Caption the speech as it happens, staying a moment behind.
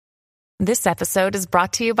This episode is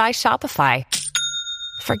brought to you by Shopify.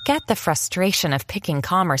 Forget the frustration of picking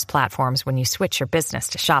commerce platforms when you switch your business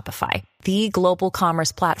to Shopify, the global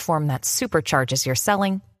commerce platform that supercharges your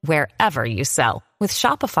selling wherever you sell. With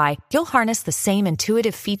Shopify, you'll harness the same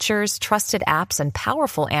intuitive features, trusted apps, and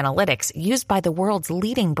powerful analytics used by the world's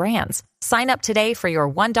leading brands. Sign up today for your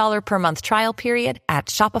 $1 per month trial period at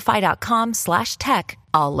shopify.com/tech,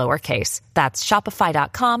 all lowercase. That's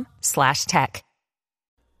shopify.com/tech.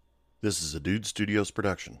 This is a Dude Studios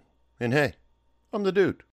production. And hey, I'm the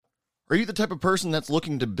Dude. Are you the type of person that's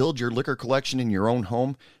looking to build your liquor collection in your own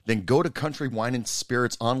home? Then go to Country Wine &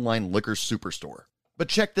 Spirits online liquor superstore. But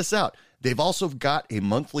check this out. They've also got a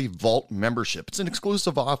monthly vault membership. It's an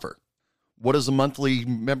exclusive offer. What does a monthly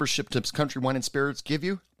membership to Country Wine & Spirits give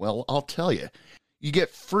you? Well, I'll tell you. You get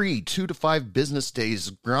free 2 to 5 business days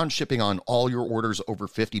ground shipping on all your orders over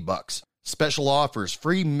 $50. Special offers,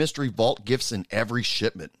 free mystery vault gifts in every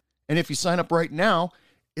shipment. And if you sign up right now,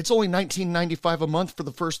 it's only $19.95 a month for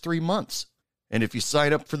the first 3 months. And if you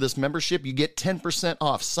sign up for this membership, you get 10%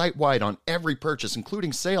 off site-wide on every purchase,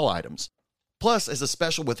 including sale items. Plus, as a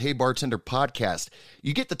special with Hey Bartender podcast,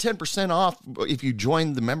 you get the 10% off if you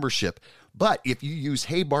join the membership. But if you use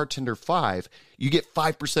Hey Bartender 5, you get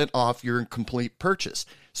 5% off your complete purchase.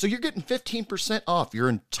 So you're getting 15% off your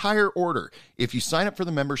entire order if you sign up for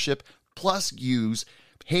the membership, plus use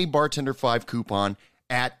Hey Bartender 5 coupon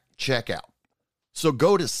at checkout. So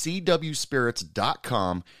go to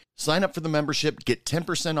cwspirits.com, sign up for the membership, get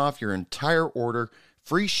 10% off your entire order,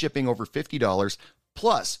 free shipping over $50.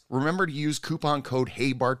 Plus, remember to use coupon code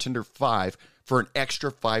HeyBartender5 for an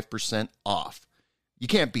extra 5% off. You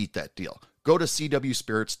can't beat that deal. Go to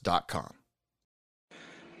cwspirits.com.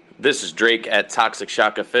 This is Drake at Toxic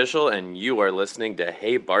Shock Official, and you are listening to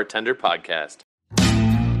Hey Bartender Podcast.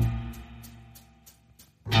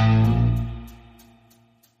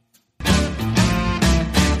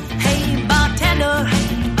 Hey bartender,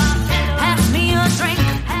 pass me a drink.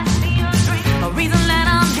 A reason that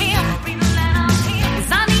I'm here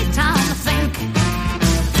is I need time to think.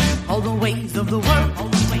 All the ways of the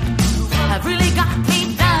world have really got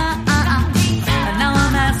me down, and now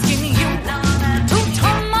I'm asking you to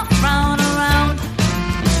turn my frown around.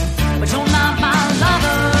 But you're not my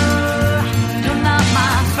lover, no.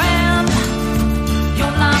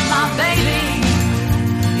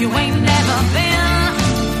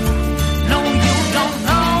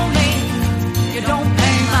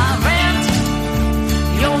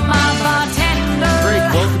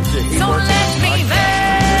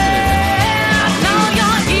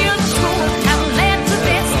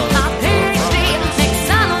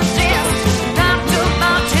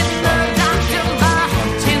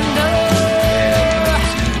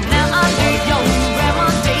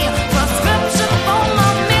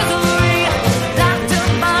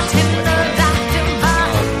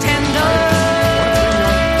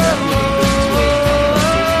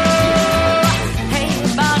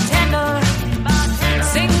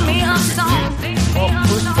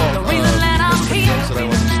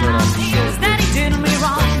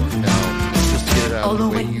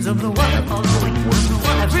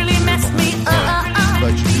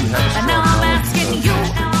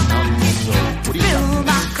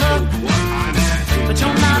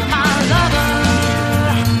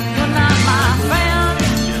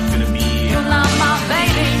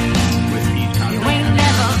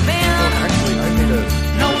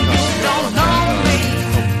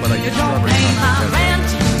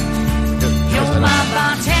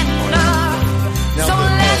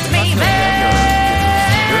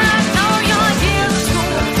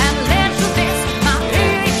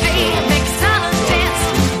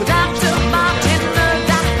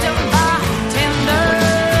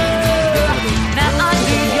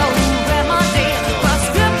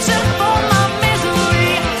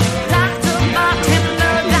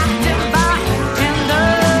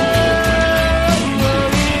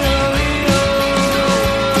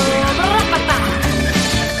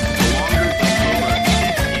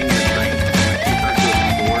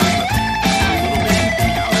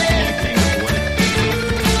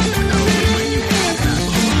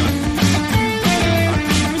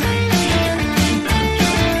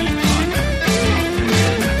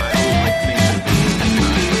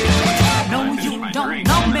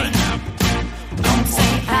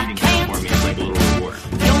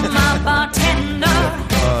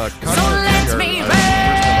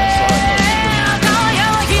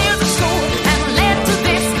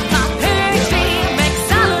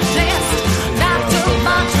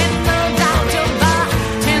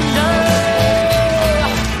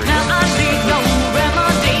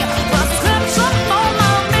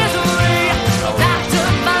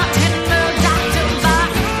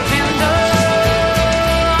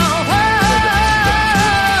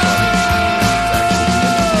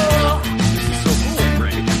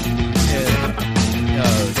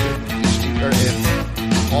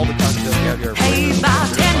 caviar Hey, flavors.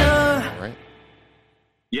 bartender. Right?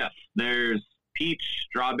 Yes, there's peach,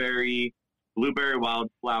 strawberry, blueberry,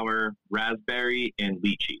 wildflower, raspberry, and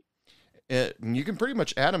lychee. And you can pretty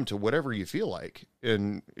much add them to whatever you feel like.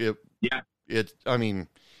 And I mean,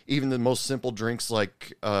 even the most simple drinks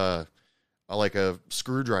like a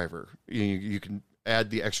screwdriver, you can add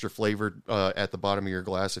the extra flavor at the bottom of your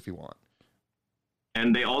glass if you want.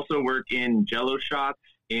 And they also work in Jell-O shots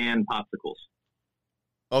and popsicles.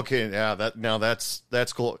 Okay, yeah,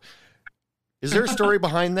 that's cool. Is there a story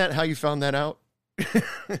behind that? How you found that out?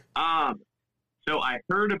 So I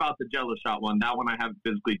heard about the Jell-O shot one. That one I haven't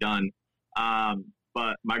physically done.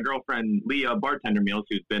 But my girlfriend Leah, Bartender Meals,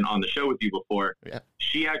 who's been on the show with you before,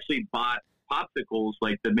 she actually bought popsicles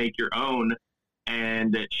like to make your own,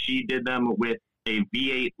 and she did them with a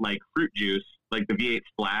V8 like fruit juice, like the V8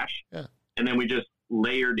 Splash, and then we just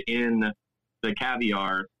layered in the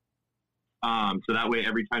caviar. So that way,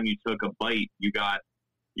 every time you took a bite, you got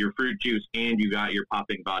your fruit juice and you got your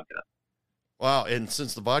popping vodka. Wow. And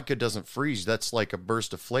since the vodka doesn't freeze, that's like a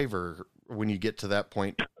burst of flavor when you get to that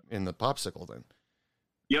point in the popsicle then.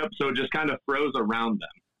 Yep. So it just kind of froze around them.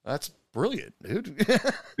 That's brilliant, dude.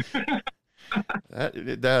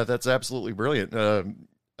 That's absolutely brilliant.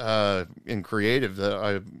 And creative.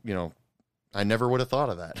 I never would have thought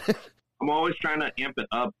of that. I'm always trying to amp it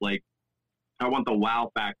up. Like, I want the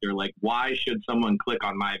wow factor. Like, why should someone click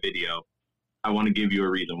on my video? I want to give you a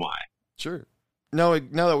reason why. Sure. Now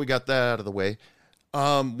that we got that out of the way,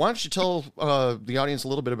 why don't you tell the audience a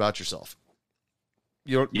little bit about yourself?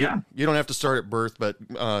 You don't have to start at birth, but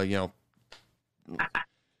tell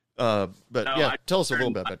us a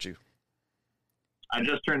little bit about you. I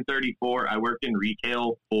just turned 34. I worked in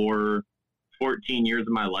retail for 14 years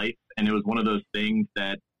of my life, and it was one of those things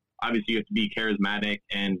that obviously you have to be charismatic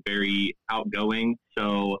and very outgoing.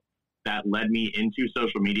 So that led me into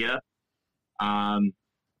social media.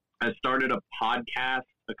 I started a podcast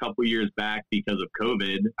a couple years back because of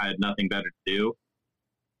COVID. I had nothing better to do.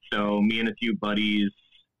 So me and a few buddies,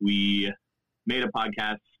 we made a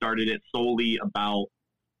podcast, started it solely about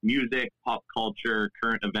music, pop culture,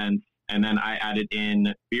 current events, and then I added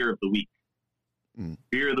in Beer of the Week.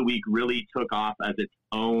 Beer of the Week really took off as its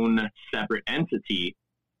own separate entity.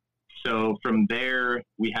 So from there,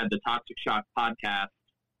 we had the Toxic Shock podcast,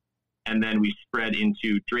 and then we spread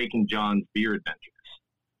into Drake and John's Beer Adventures,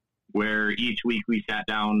 where each week we sat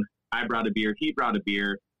down, I brought a beer, he brought a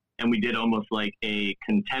beer, and we did almost like a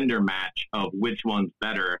contender match of which one's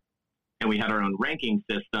better. And we had our own ranking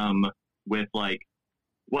system with like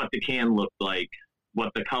what the can looked like,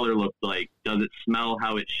 what the color looked like, does it smell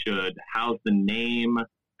how it should, how's the name,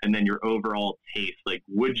 and then your overall taste. Like,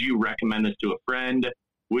 would you recommend this to a friend?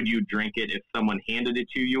 Would you drink it if someone handed it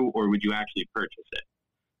to you, or would you actually purchase it?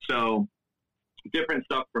 So different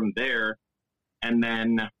stuff from there. And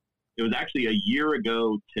then it was actually a year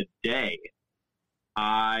ago today,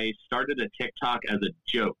 I started a TikTok as a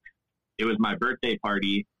joke. It was my birthday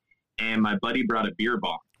party, and my buddy brought a beer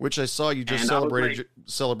bong. Which I saw you just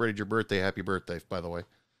celebrated your birthday. Happy birthday, by the way.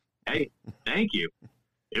 Hey, thank you.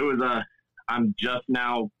 It was I'm just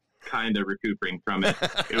now kind of recuperating from it.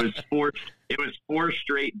 It was 4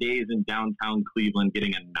 straight days in downtown Cleveland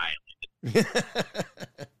getting annihilated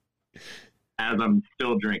as I'm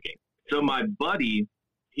still drinking. So my buddy,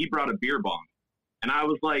 he brought a beer bong, and I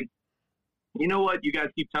was like, you know what? You guys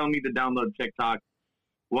keep telling me to download TikTok.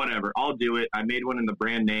 Whatever, I'll do it. I made one in the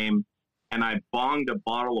brand name, and I bonged a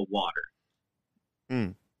bottle of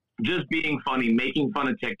water. Just being funny, making fun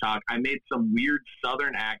of TikTok. I made some weird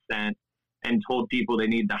Southern accent and told people they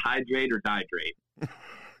need to hydrate or dihydrate.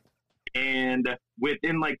 And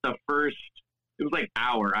within like the first, it was like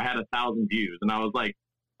hour, I had 1,000 views, and I was like,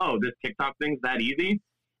 oh, this TikTok thing's that easy?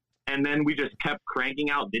 And then we just kept cranking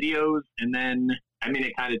out videos. And then,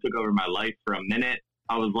 it kind of took over my life for a minute.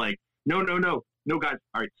 I was like, no, guys.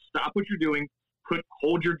 All right, stop what you're doing.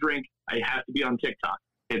 Hold your drink. I have to be on TikTok.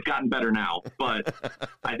 It's gotten better now. But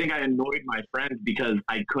I think I annoyed my friends because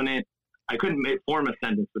I couldn't form a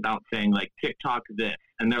sentence without saying like TikTok this.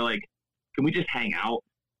 And they're like, can we just hang out?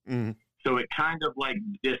 So it kind of like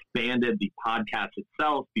disbanded the podcast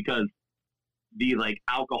itself because the like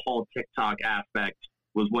alcohol TikTok aspect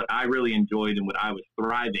was what I really enjoyed and what I was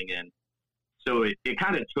thriving in. So it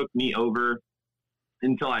kind of took me over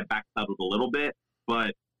until I backpedaled a little bit,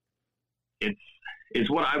 but it's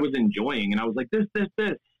what I was enjoying. And I was like, this,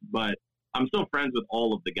 but I'm still friends with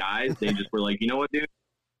all of the guys. They just were like, you know what, dude,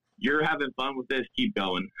 you're having fun with this. Keep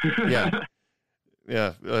going. Yeah.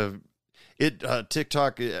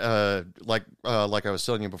 TikTok, like I was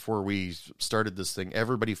telling you before we started this thing,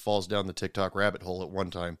 everybody falls down the TikTok rabbit hole at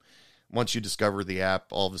one time once you discover the app,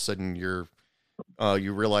 all of a sudden you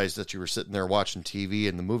realize that you were sitting there watching TV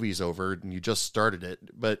and the movie's over and you just started it,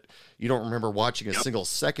 but you don't remember watching a single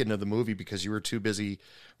second of the movie because you were too busy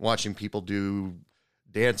watching people do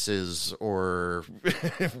dances or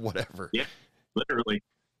whatever. Yeah, literally.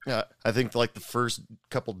 Yeah, I think like the first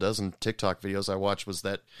couple dozen TikTok videos I watched was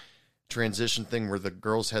that transition thing where the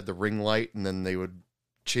girls had the ring light and then they would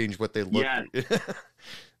change what they looked. Yeah.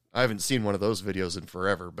 I haven't seen one of those videos in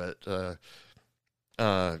forever, but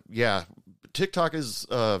yeah, TikTok is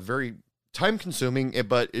very time consuming,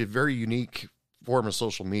 but a very unique form of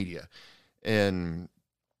social media. And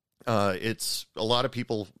it's a lot of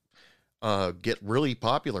people get really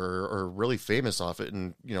popular or really famous off it.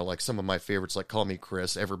 And, you know, like some of my favorites, like Call Me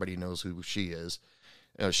Chris, everybody knows who she is.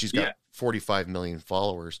 She's got 45 million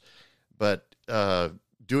followers, but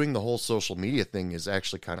doing the whole social media thing is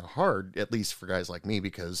actually kind of hard, at least for guys like me,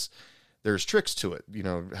 because there's tricks to it. You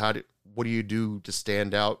know, what do you do to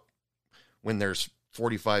stand out when there's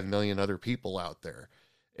 45 million other people out there?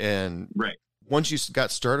 And once you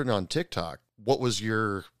got started on TikTok, what was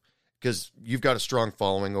because you've got a strong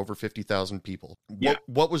following, over 50,000 people. Yeah.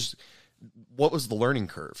 What was the learning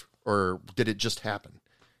curve, or did it just happen?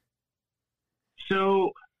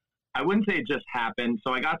 So I wouldn't say it just happened.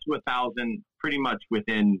 So I got to 1,000 pretty much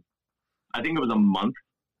within, I think it was a month.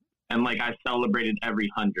 And like, I celebrated every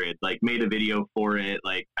 100, like made a video for it.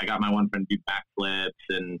 Like I got my one friend to do backflips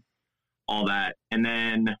and all that. And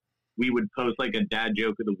then we would post like a dad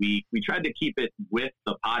joke of the week. We tried to keep it with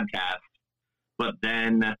the podcast, but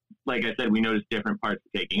then, like I said, we noticed different parts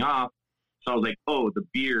taking off. So I was like, oh, the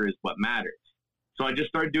beer is what matters. So I just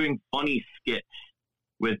started doing funny skits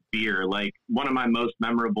with beer. Like one of my most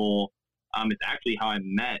memorable, it's actually how I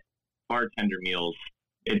met Bartender Meals.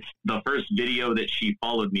 It's the first video that she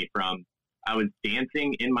followed me from. I was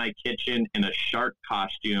dancing in my kitchen in a shark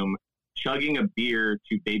costume, chugging a beer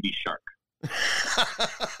to Baby Shark.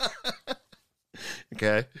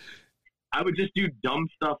 Okay. I would just do dumb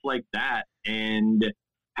stuff like that and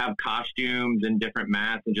have costumes and different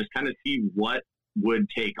masks and just kind of see what would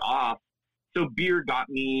take off. So beer got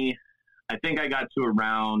me, I think I got to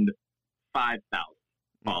around 5,000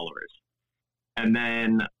 followers. And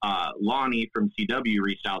then Lonnie from CW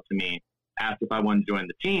reached out to me, asked if I wanted to join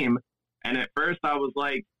the team. And at first I was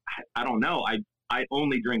like, I don't know. I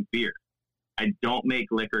only drink beer. I don't make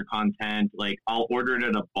liquor content. Like I'll order it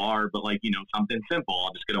at a bar, but like, you know, something simple.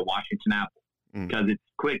 I'll just get a Washington Apple because it's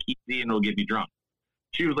quick, easy, and it'll get me drunk.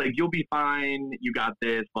 She was like, you'll be fine. You got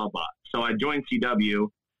this, blah, blah. So I joined CW,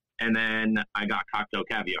 and then I got Cocktail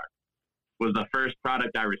Caviar. Was the first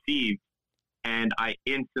product I received, and I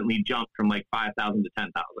instantly jumped from like 5,000 to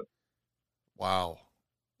 10,000. Wow.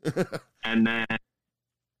 And then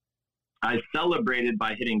I celebrated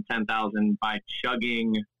by hitting 10,000 by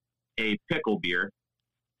chugging a pickle beer,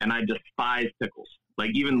 and I despise pickles.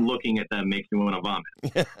 Like even looking at them makes me want to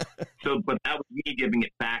vomit. So, but that was me giving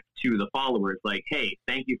it back to the followers. Like, hey,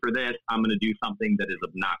 thank you for this. I'm going to do something that is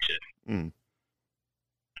obnoxious.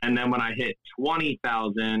 And then when I hit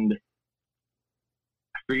 20,000,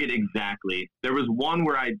 I forget exactly. There was one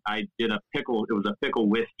where I did a pickle. It was a pickle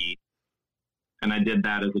whiskey, and I did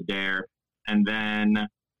that as a dare. And then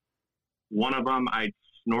one of them, I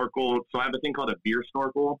snorkel. So I have a thing called a beer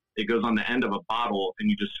snorkel. It goes on the end of a bottle, and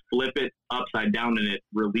you just flip it upside down, and it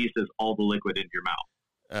releases all the liquid into your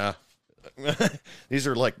mouth. These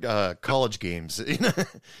are like college games.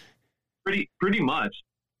 Pretty much.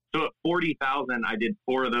 So at 40,000, I did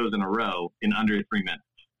 4 of those in a row in under 3 minutes.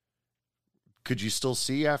 Could you still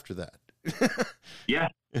see after that? Yeah.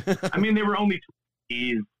 I mean, they were only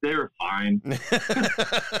 20s. They were fine.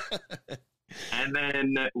 And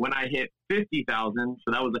then when I hit 50,000,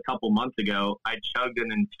 so that was a couple months ago, I chugged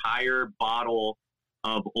an entire bottle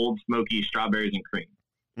of Old Smoky strawberries and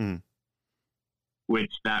cream,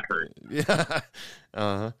 which that hurt. Yeah.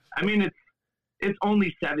 Uh-huh. I mean, it's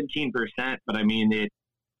only 17%, but I mean, it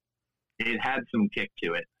had some kick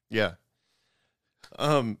to it. Yeah.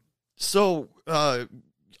 So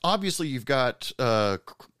obviously you've got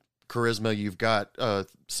charisma, you've got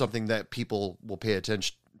something that people will pay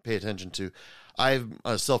attention to. I'm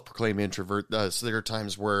a self-proclaimed introvert. So there are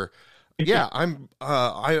times where, yeah, when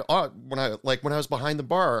I was behind the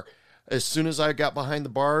bar, as soon as I got behind the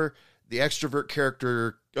bar, the extrovert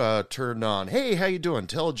character turned on. Hey, how you doing?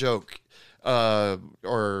 Tell a joke,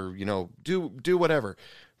 or you know, do whatever.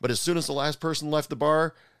 But as soon as the last person left the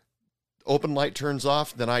bar, open light turns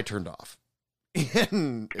off. Then I turned off.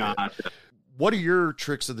 And Gotcha. What are your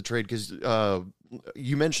tricks of the trade? Because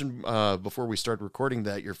you mentioned before we started recording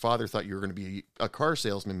that your father thought you were going to be a car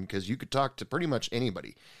salesman because you could talk to pretty much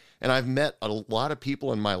anybody. And I've met a lot of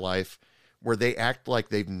people in my life where they act like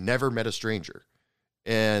they've never met a stranger.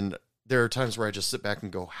 And there are times where I just sit back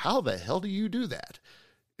and go, how the hell do you do that?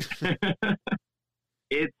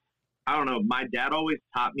 I don't know. My dad always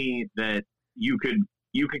taught me that you could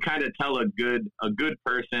kind of tell a good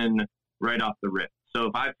person right off the rip. So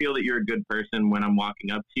if I feel that you're a good person when I'm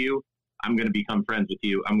walking up to you, I'm going to become friends with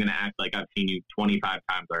you. I'm going to act like I've seen you 25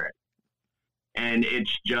 times already. And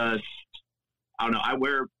it's just, I don't know.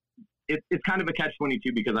 It's kind of a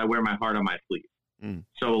catch-22 because I wear my heart on my sleeve. Mm.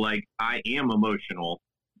 So like I am emotional,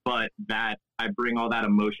 but that I bring all that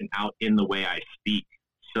emotion out in the way I speak.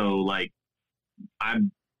 So like I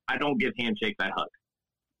don't give handshakes, I hug.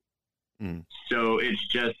 Mm. So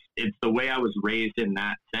it's the way I was raised in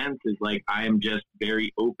that sense is like, I am just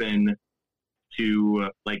very open to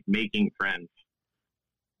like making friends.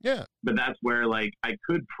 Yeah. But that's where like, I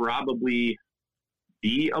could probably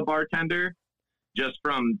be a bartender just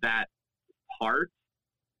from that part,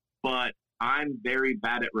 but I'm very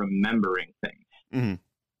bad at remembering things. Mm-hmm.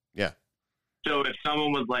 Yeah. So if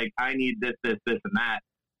someone was like, I need this, this, this, and that,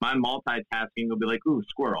 my multitasking will be like, ooh,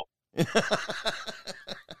 squirrel.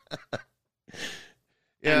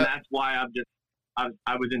 Yeah. And that's why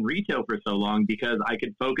I was in retail for so long because I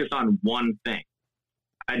could focus on one thing.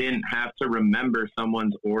 I didn't have to remember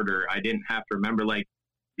someone's order. I didn't have to remember, like,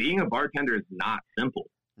 being a bartender is not simple.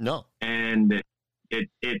 No. And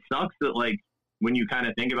it sucks that, like, when you kind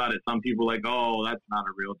of think about it, some people are like, oh, that's not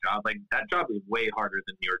a real job. Like, that job is way harder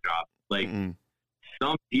than your job. Like,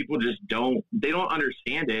 some people just don't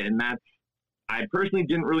understand it. And I personally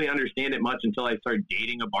didn't really understand it much until I started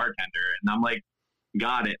dating a bartender. And I'm like,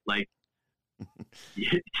 got it. Like,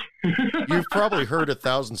 you've probably heard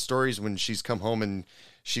 1,000 stories when she's come home and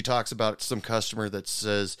she talks about some customer that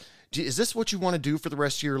says, is this what you want to do for the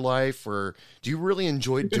rest of your life? Or do you really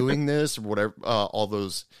enjoy doing this or whatever? All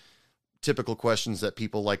those typical questions that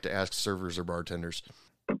people like to ask servers or bartenders.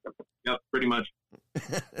 Yep, pretty much.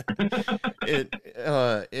 And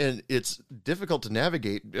it's difficult to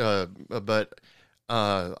navigate. But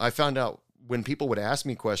I found out when people would ask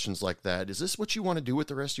me questions like that, is this what you want to do with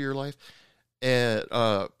the rest of your life? And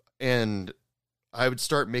I would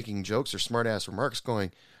start making jokes or smart ass remarks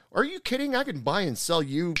going, are you kidding? I can buy and sell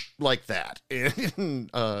you like that.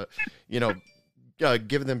 And,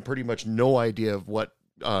 giving them pretty much no idea of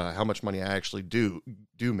how much money I actually do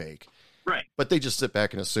make. Right. But they just sit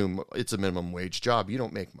back and assume it's a minimum wage job. You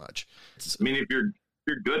don't make much. I mean, if you're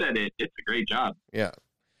good at it, it's a great job. Yeah.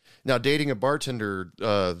 Now, dating a bartender,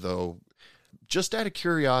 though, just out of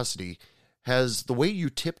curiosity, has the way you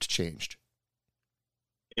tipped changed?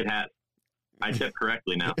 It has. I tip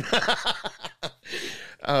correctly now.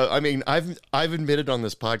 I mean, I've admitted on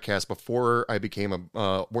this podcast before I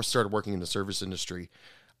started working in the service industry,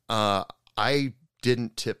 I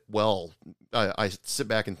didn't tip well. I sit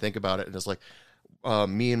back and think about it, and it's like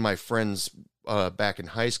me and my friends back in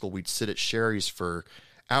high school, we'd sit at Sherry's for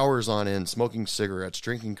hours on end, smoking cigarettes,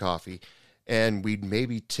 drinking coffee, and we'd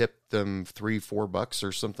maybe tip them $3-4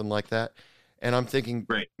 or something like that. And I'm thinking,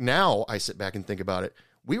 right now, I sit back and think about it.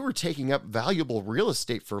 We were taking up valuable real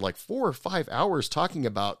estate for like 4 or 5 hours talking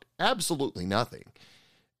about absolutely nothing.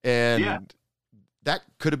 And that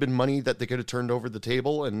could have been money that they could have turned over the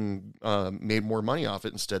table and made more money off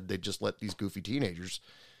it. Instead, they just let these goofy teenagers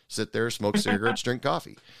sit there, smoke cigarettes, drink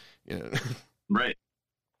coffee. You know? Right.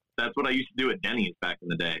 That's what I used to do at Denny's back in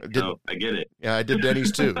the day. So I get it. Yeah, I did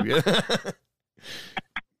Denny's too. Yeah.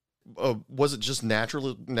 Was it just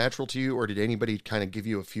natural to you, or did anybody kind of give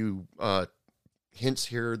you a few hints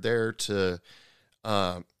here or there to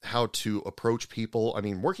how to approach people? I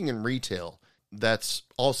mean, working in retail, that's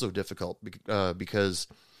also difficult because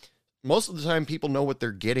most of the time people know what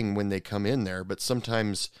they're getting when they come in there, but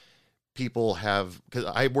sometimes people have, because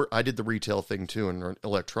I did the retail thing too in an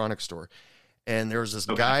electronics store, and there was this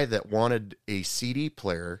guy that wanted a CD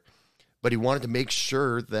player, but he wanted to make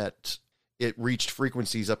sure that it reached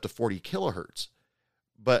frequencies up to 40 kilohertz.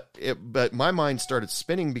 But my mind started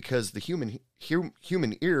spinning because the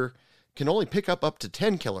human ear can only pick up to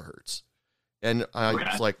 10 kilohertz. And I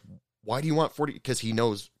was like, why do you want 40? Because he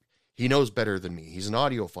knows better than me. He's an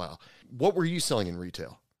audiophile. What were you selling in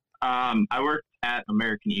retail? I worked at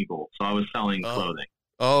American Eagle, so I was selling clothing.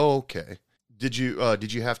 Oh, okay. Did you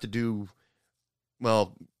have to do,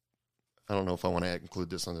 well, I don't know if I want to include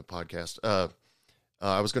this on the podcast.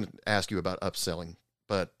 I was going to ask you about upselling,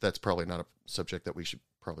 but that's probably not a subject that we should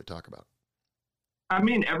probably talk about. I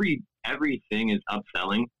mean, everything is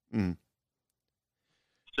upselling. Mm.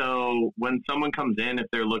 So when someone comes in, if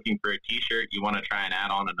they're looking for a t-shirt, you want to try and add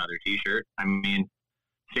on another t-shirt. I mean,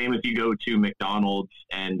 Same if you go to McDonald's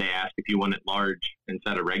and they ask if you want it large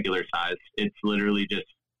instead of regular size. It's literally just,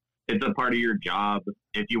 it's a part of your job.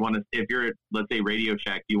 If you're, let's say, Radio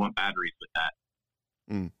Shack, you want batteries with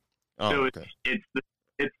that. Mm. Oh, so okay. it's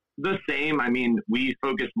the same. I mean, we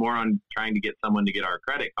focus more on trying to get someone to get our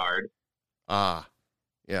credit card. Ah,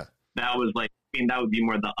 yeah. That was like, I mean, that would be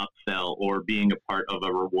more the upsell or being a part of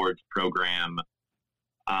a rewards program.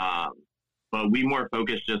 But we more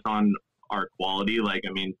focused just on our quality. Like,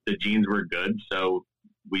 I mean, the jeans were good, so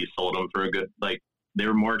we sold them for a good, like, they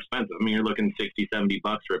were more expensive. I mean, you're looking $60-$70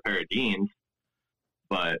 for a pair of jeans,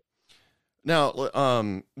 but. Now,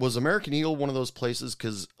 was American Eagle one of those places?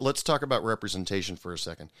 Because let's talk about representation for a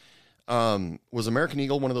second. Was American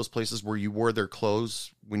Eagle one of those places where you wore their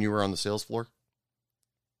clothes when you were on the sales floor?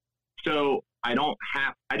 So I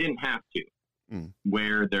didn't have to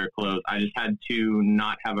wear their clothes. I just had to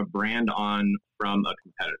not have a brand on from a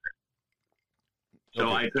competitor. So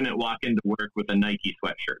Okay. I couldn't walk into work with a Nike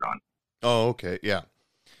sweatshirt on. Oh, okay. Yeah.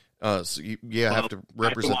 So you have to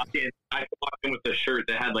represent. I could walk in with a shirt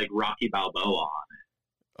that had like Rocky Balboa on it.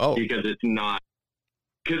 Oh, Because it's not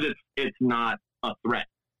a threat.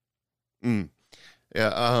 mm.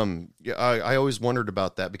 Yeah. Yeah. I always wondered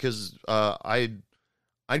about that because I'd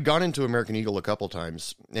gone into American Eagle a couple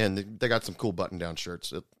times, and they got some cool button-down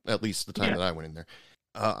shirts. At least the time that I went in there.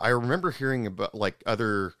 I remember hearing about like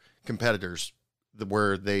other competitors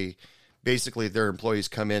where they basically their employees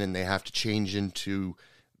come in and they have to change into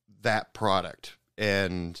that product,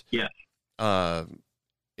 and but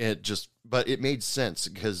it made sense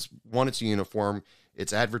because one, it's a uniform,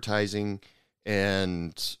 it's advertising,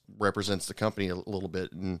 and represents the company a little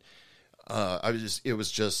bit, and it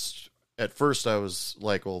was just at first I was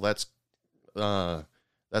like, well, that's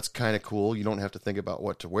kind of cool. You don't have to think about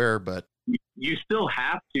what to wear, but You still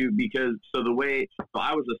have to, because I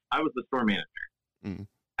was the store manager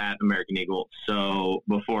at American Eagle. So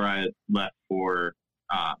before I left for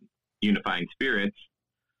Unifying Spirits,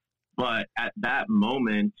 but at that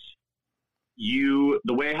moment, the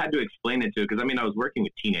way I had to explain it to, because I mean I was working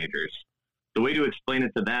with teenagers. The way to explain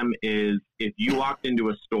it to them is if you walked into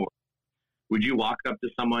a store, would you walk up to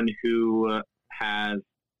someone who has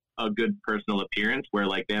a good personal appearance where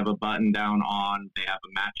like they have a button down on, they have a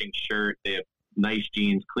matching shirt, they have nice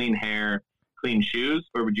jeans, clean hair, clean shoes,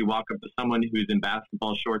 or would you walk up to someone who's in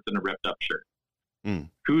basketball shorts and a ripped up shirt?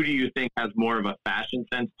 Who do you think has more of a fashion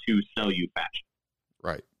sense to sell you fashion?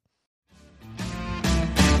 Right.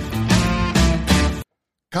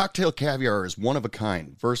 Cocktail Caviar is one of a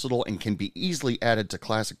kind, versatile, and can be easily added to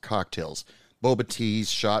classic cocktails. Boba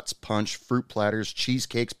teas, shots, punch, fruit platters,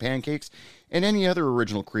 cheesecakes, pancakes, and any other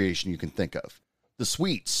original creation you can think of. The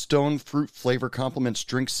sweet, stone fruit flavor complements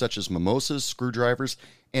drinks such as mimosas, screwdrivers,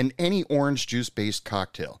 and any orange juice-based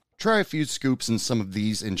cocktail. Try a few scoops in some of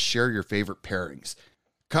these and share your favorite pairings.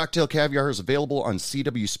 Cocktail Caviar is available on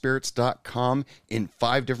cwspirits.com in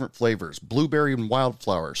 5 different flavors: blueberry and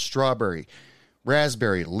wildflower, strawberry,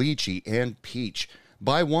 raspberry, lychee, and peach.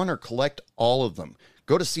 Buy one or collect all of them.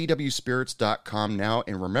 Go to cwspirits.com now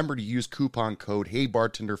and remember to use coupon code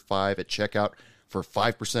HeyBartender5 at checkout for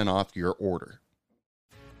 5% off your order.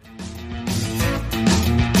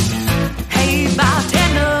 Hey,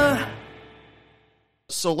 bartender.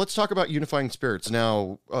 So let's talk about Unifying Spirits.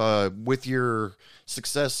 Now, with your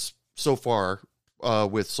success so far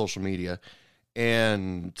with social media,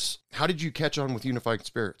 and how did you catch on with Unifying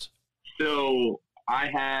Spirits? So I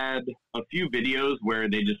had a few videos where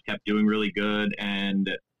they just kept doing really good, and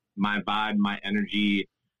my vibe, my energy,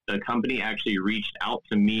 the company actually reached out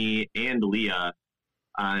to me and Leah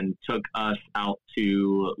and took us out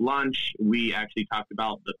to lunch. We actually talked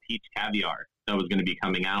about the peach caviar that was going to be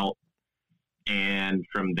coming out. And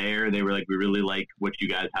from there, they were like, we really like what you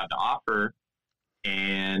guys have to offer.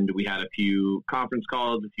 And we had a few conference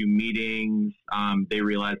calls, a few meetings. They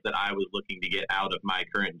realized that I was looking to get out of my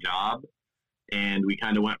current job. And we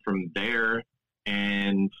kind of went from there.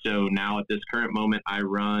 And so now at this current moment, I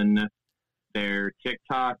run their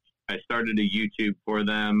TikTok. I started a YouTube for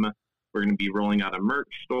them. We're going to be rolling out a merch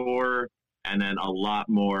store and then a lot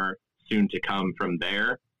more soon to come from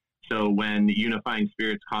there. So when Unifying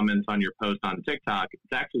Spirits comments on your post on TikTok,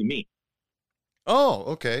 it's actually me. Oh,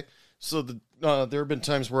 okay. So there have been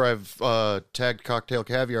times where I've tagged Cocktail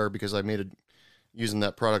Caviar because I made it using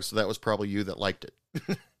that product. So that was probably you that liked it.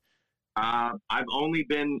 I've only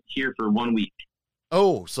been here for 1 week.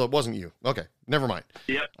 Oh, so it wasn't you. Okay, never mind.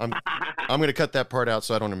 Yep. I'm going to cut that part out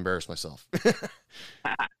so I don't embarrass myself.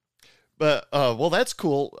 But well, that's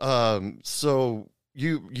cool. So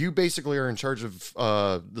you basically are in charge of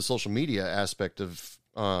the social media aspect of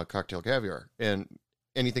Cocktail Caviar, and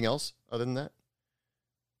anything else other than that?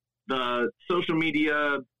 The social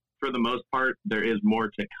media, for the most part, there is more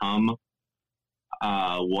to come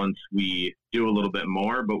once we do a little bit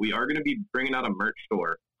more, but we are going to be bringing out a merch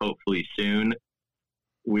store hopefully soon.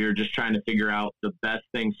 We're just trying to figure out the best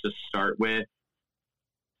things to start with.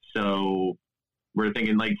 So we're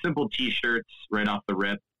thinking like simple t-shirts right off the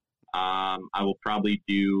rip. I will probably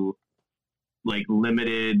do like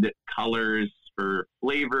limited colors for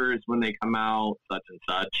flavors when they come out, such and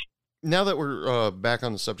such. Now that we're back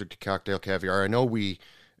on the subject of Cocktail Caviar, I know we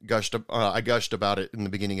I gushed about it in the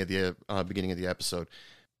beginning of the episode.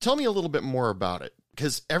 Tell me a little bit more about it,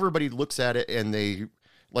 because everybody looks at it and they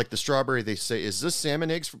like the strawberry. They say, "Is this salmon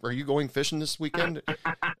eggs? Are you going fishing this weekend?"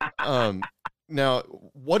 Now,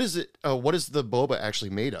 what is it? What is the boba actually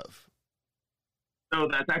made of? So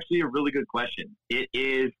that's actually a really good question. It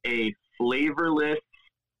is a flavorless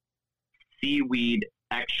seaweed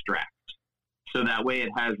extract. So that way it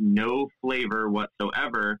has no flavor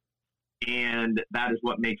whatsoever. And that is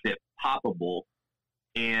what makes it poppable.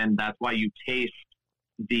 And that's why you taste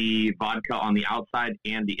the vodka on the outside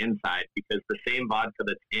and the inside, because the same vodka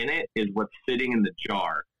that's in it is what's sitting in the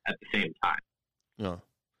jar at the same time. Yeah.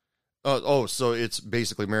 So it's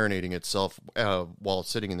basically marinating itself while it's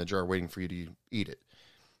sitting in the jar waiting for you to eat it.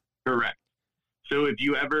 Correct. So if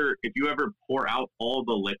you ever pour out all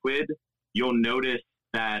the liquid, you'll notice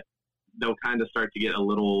that they'll kind of start to get a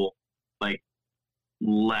little like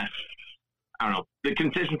less, I don't know, the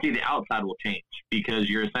consistency of the outside will change, because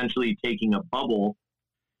you're essentially taking a bubble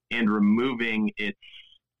and removing its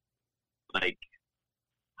like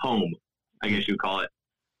home, I guess you would call it.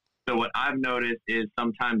 So what I've noticed is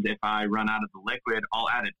sometimes if I run out of the liquid, I'll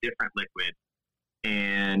add a different liquid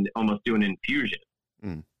and almost do an infusion.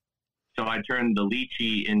 Mm. So I turned the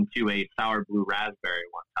lychee into a sour blue raspberry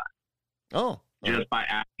one time. Just by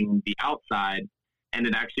adding the outside, and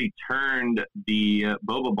it actually turned the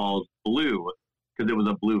boba balls blue because it was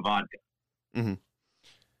a blue vodka. Mm-hmm.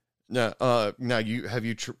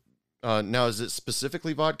 Now is it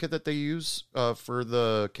specifically vodka that they use for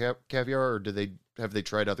the caviar, or have they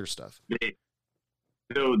tried other stuff?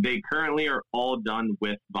 So they currently are all done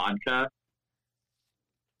with vodka.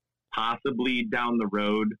 Possibly down the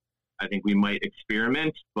road, I think we might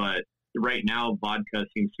experiment, but right now vodka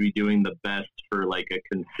seems to be doing the best for like a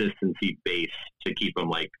consistency base to keep them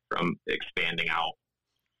like from expanding out.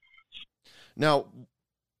 Now,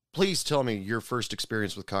 please tell me your first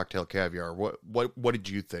experience with Cocktail Caviar. What did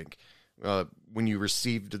you think when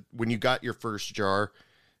you got your first jar?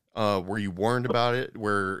 Were you warned about it?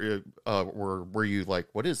 Were you like,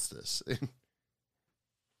 what is this?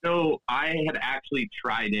 So I had actually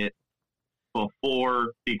tried it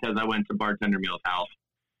before, because I went to Bartender Meal's house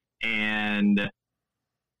and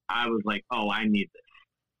I was like, oh, I need this.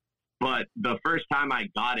 But the first time I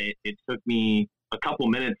got it, it took me a couple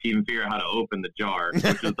minutes to even figure out how to open the jar,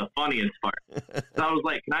 which was the funniest part. So I was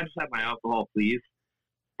like, can I just have my alcohol, please?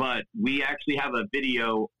 But we actually have a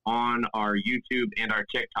video on our YouTube and our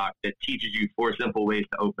TikTok that teaches you 4 simple ways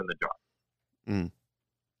to open the jar. Mm.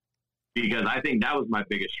 Because I think that was my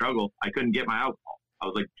biggest struggle. I couldn't get my alcohol. I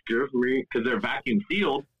was like, give me, because they're vacuum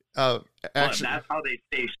sealed. But that's how they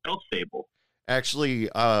stay shelf stable. Actually,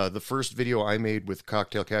 the first video I made with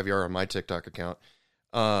Cocktail Caviar on my TikTok account,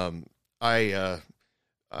 I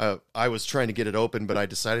was trying to get it open, but I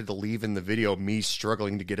decided to leave in the video me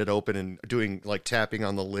struggling to get it open and doing like tapping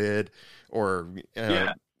on the lid,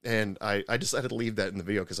 and I decided to leave that in the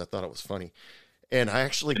video because I thought it was funny. And I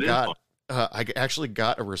actually got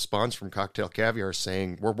a response from Cocktail Caviar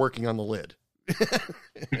saying, "We're working on the lid."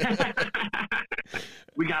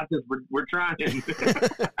 We got this. We're trying.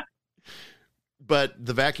 But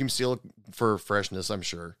the vacuum seal for freshness, I'm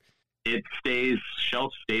sure. It stays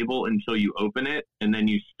shelf stable until you open it, and then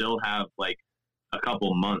you still have like a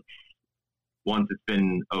couple months once it's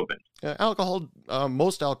been opened. Alcohol,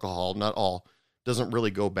 most alcohol, not all, doesn't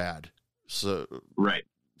really go bad. So right.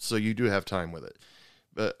 So you do have time with it.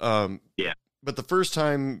 But yeah. But the first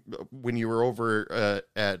time when you were over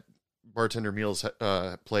at Bartender Meal's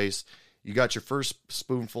place, you got your first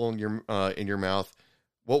spoonful in your mouth.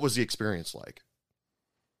 What was the experience like?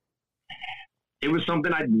 It was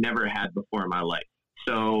something I'd never had before in my life.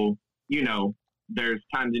 So, you know, there's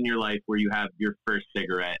times in your life where you have your first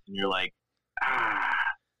cigarette and you're like,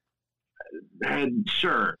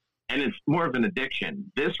 sure. And it's more of an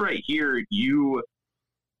addiction. This right here, you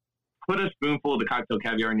put a spoonful of the Cocktail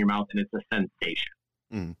Caviar in your mouth and it's a sensation.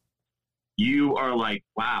 Mm. You are like,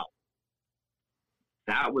 wow,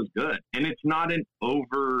 that was good. And it's not an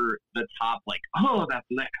over the top, like, oh, that's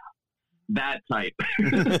lekker, that type.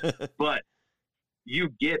 But you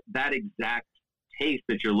get that exact taste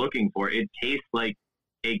that you're looking for. It tastes like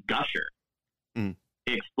a gusher Mm.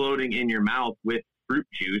 exploding in your mouth with fruit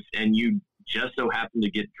juice, and you just so happen to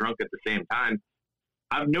get drunk at the same time.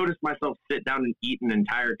 I've noticed myself sit down and eat an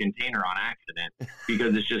entire container on accident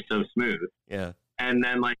because it's just so smooth. Yeah. And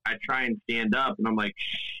then, like, I try and stand up, and I'm like,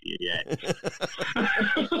 shit.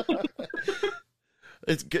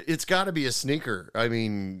 It's got to be a sneaker. I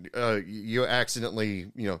mean, you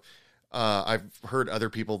accidentally, I've heard other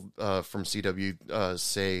people from CW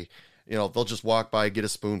say, they'll just walk by, get a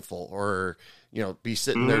spoonful, or, be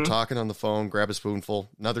sitting there talking on the phone, grab a spoonful,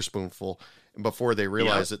 another spoonful, and before they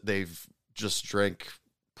realize that they've just drank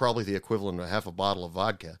probably the equivalent of half a bottle of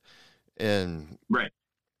vodka. And Right.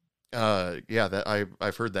 That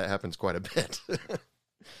I've heard that happens quite a bit.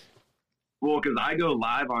 Well, because I go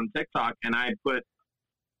live on TikTok, and I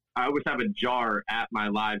always have a jar at my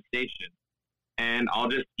live station, and I'll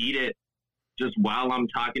just eat it just while I'm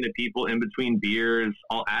talking to people in between beers.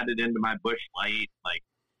 I'll add it into my Busch Light. Like,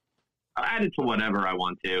 I'll add it to whatever I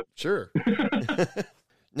want to. Sure.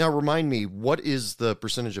 Now, remind me, what is the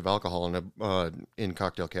percentage of alcohol in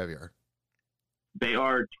Cocktail Caviar? They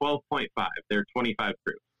are 12.5. They're 25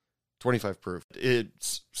 proof. 25 proof.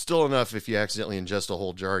 It's still enough if you accidentally ingest a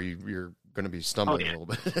whole jar, you're going to be stumbling a little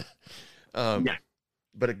bit. Yeah.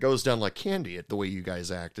 But it goes down like candy at the way you guys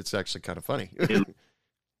act. It's actually kind of funny.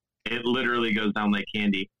 It literally goes down like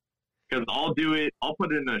candy. Because I'll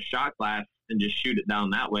put it in a shot glass and just shoot it down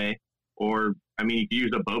that way. Or, I mean, you can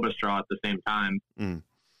use a boba straw at the same time.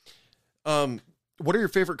 What are your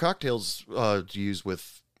favorite cocktails to use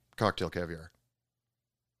with Cocktail Caviar?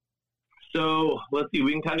 So let's see,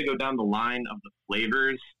 we can kind of go down the line of the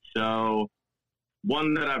flavors. So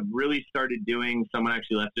one that I've really started doing, someone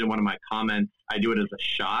actually left it in one of my comments. I do it as a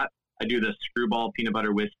shot. I do the Screwball peanut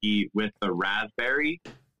butter whiskey with the raspberry.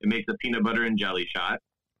 It makes a peanut butter and jelly shot.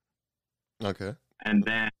 Okay. And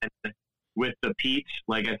then with the peach,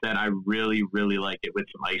 like I said, I really, really like it with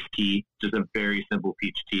some iced tea. Just a very simple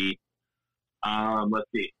peach tea. Let's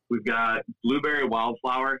see. We've got blueberry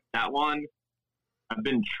wildflower. That one, I've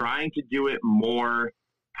been trying to do it more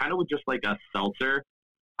kind of with just like a seltzer.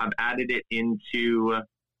 I've added it into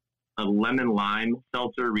a lemon lime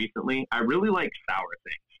seltzer recently. I really like sour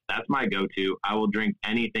things. That's my go-to. I will drink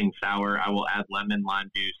anything sour. I will add lemon lime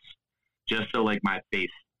juice just so like my face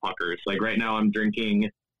puckers. Like right now I'm drinking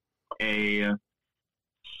a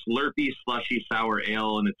Slurpee slushy sour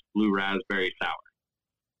ale, and it's blue raspberry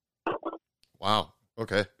sour. Wow.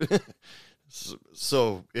 Okay.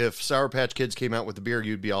 So if Sour Patch Kids came out with the beer,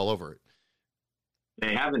 you'd be all over it.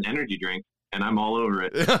 They have an energy drink, and I'm all over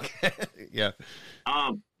it. Okay. Yeah.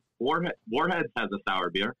 Warheads has a sour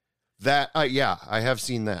beer. That, I have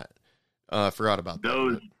seen that. Forgot about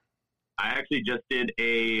those. that. I actually just did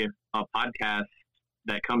a podcast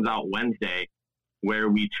that comes out Wednesday where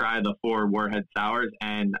we try the 4 Warhead sours,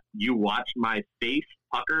 and you watch my face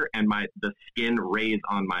pucker and the skin raise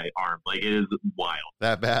on my arm. Like, it is wild.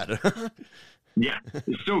 That bad. Yeah,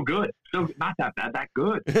 it's so good. So not that bad, that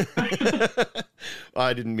good.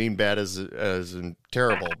 I didn't mean bad as in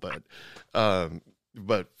terrible, but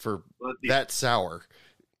for that sour.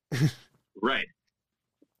 Right.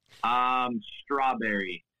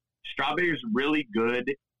 Strawberry. Strawberry is really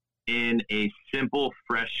good in a simple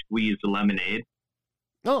fresh squeezed lemonade.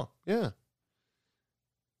 Oh, yeah.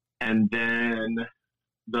 And then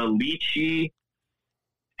the lychee.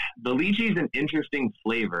 The lychee is an interesting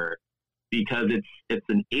flavor because it's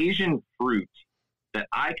an Asian fruit that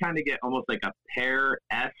I kind of get almost like a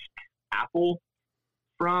pear-esque apple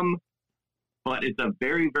from, but it's a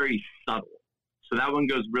very, very subtle. So that one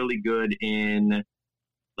goes really good in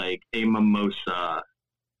like a mimosa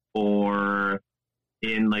or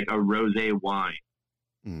in like a rosé wine.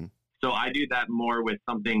 Mm-hmm. So I do that more with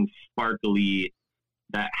something sparkly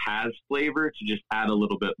that has flavor to just add a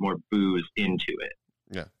little bit more booze into it.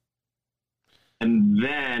 Yeah. And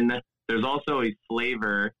then there's also a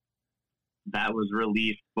flavor that was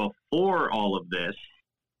released before all of this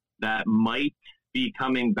that might be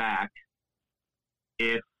coming back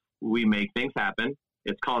if we make things happen.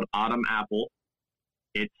 It's called Autumn Apple.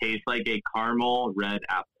 It tastes like a caramel red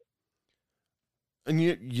apple. And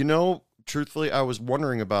you know, truthfully, I was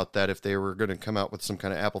wondering about that, if they were going to come out with some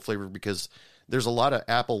kind of apple flavor, because there's a lot of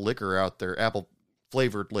apple liquor out there, apple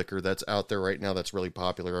flavored liquor that's out there right now that's really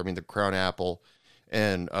popular. I mean, the Crown Apple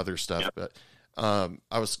and other stuff. Yep. But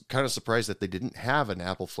I was kind of surprised that they didn't have an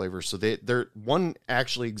apple flavor. So their one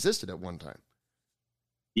actually existed at one time.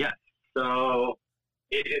 Yes. So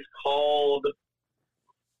it is called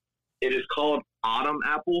Autumn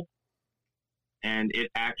Apple, and it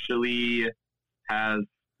actually has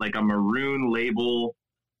like a maroon label.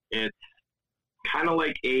 It's kind of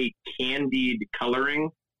like a candied coloring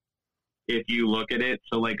if you look at it.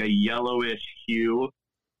 So like a yellowish hue,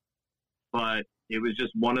 but it was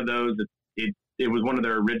just one of those. It was one of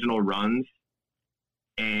their original runs,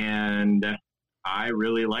 and I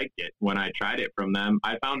really liked it when I tried it from them.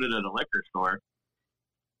 I found it at a liquor store,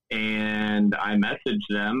 and I messaged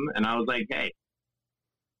them, and I was like, "Hey,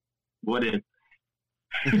 what is?"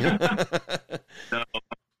 So I'm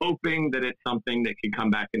hoping that it's something that can come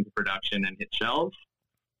back into production and hit shelves,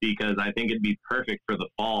 because I think it'd be perfect for the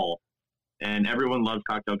fall. And everyone loves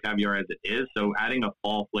cocktail caviar as it is, so adding a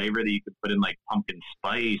fall flavor that you could put in like pumpkin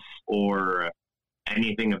spice or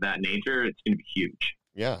anything of that nature, it's going to be huge.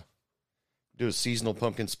 Yeah. Do a seasonal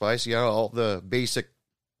pumpkin spice. Yeah, all the basic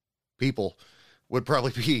people would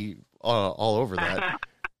probably be all over that.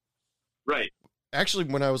 Right. Actually,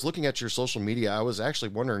 when I was looking at your social media, I was actually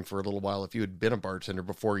wondering for a little while if you had been a bartender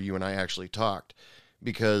before you and I actually talked,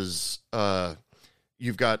 because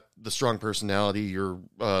you've got the strong personality. You're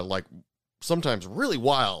like sometimes really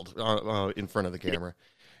wild in front of the camera.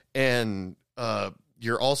 And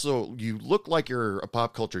you look like you're a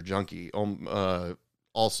pop culture junkie.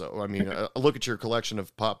 Also, I mean, look at your collection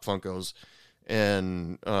of Pop Funkos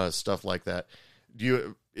and stuff like that.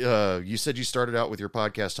 You said you started out with your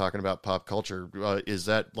podcast talking about pop culture. Is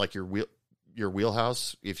that like your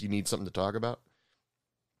wheelhouse if you need something to talk about?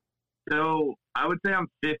 So I would say I'm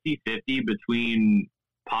 50-50 between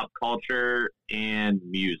pop culture and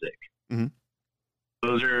music. Mm-hmm.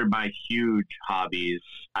 Those are my huge hobbies.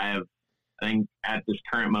 I think at this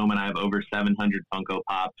current moment, I have over 700 Funko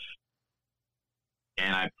Pops.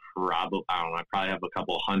 And I probably have a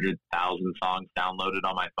couple 100,000 songs downloaded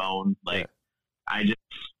on my phone. Like, yeah.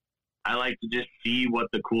 I like to just see what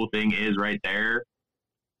the cool thing is right there,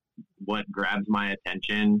 what grabs my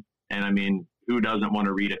attention. And I mean, who doesn't want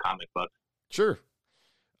to read a comic book? Sure.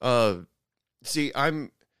 See,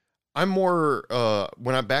 I'm more,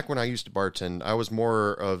 when I used to bartend, I was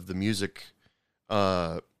more of the music.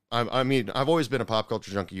 I mean, I've always been a pop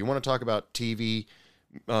culture junkie. You want to talk about TV,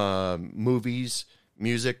 movies,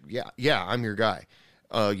 music? Yeah, I'm your guy.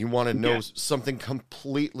 You want to know something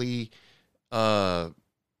completely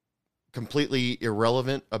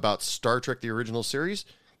irrelevant about Star Trek, the original series?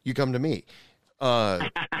 You come to me. I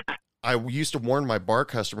used to warn my bar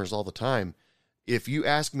customers all the time, if you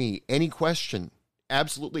ask me any question,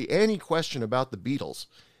 absolutely any question about the Beatles,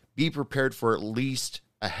 be prepared for at least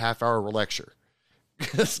a half-hour lecture.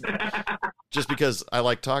 Just because I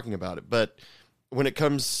like talking about it. But when it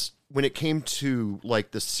came to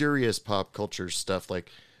like the serious pop culture stuff,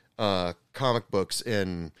 like comic books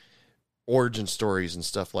and origin stories and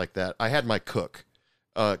stuff like that, I had my cook.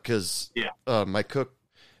 Because my cook,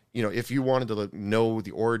 you know, if you wanted to know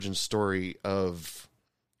the origin story of,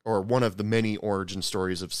 or one of the many origin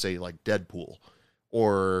stories of, say, like Deadpool,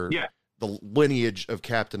 or the lineage of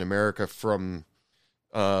Captain America from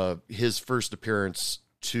his first appearance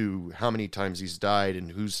to how many times he's died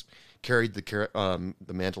and who's carried the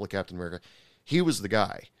mantle of Captain America, he was the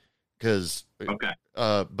guy. Because,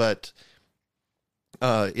 but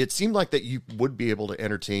it seemed like that you would be able to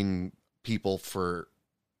entertain people for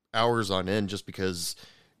hours on end just because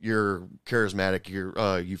you're charismatic, you're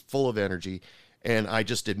full of energy, and I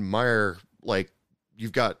just admire, like,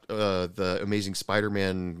 you've got the Amazing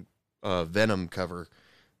Spider-Man Venom cover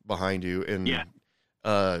behind you, and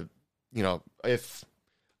you know, if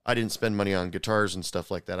I didn't spend money on guitars and stuff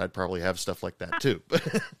like that, I'd probably have stuff like that too.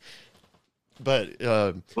 But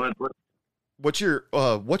what's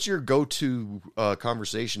your go-to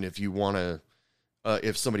conversation if you want to,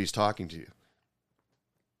 if somebody's talking to you?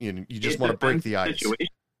 You just want to break the ice.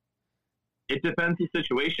 It depends the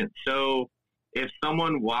situation. So if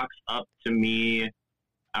someone walks up to me,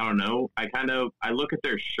 I don't know, I look at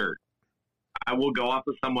their shirt. I will go off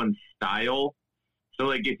of someone's style. So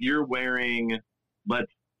like if you're wearing,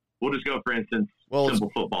 we'll just go, for instance,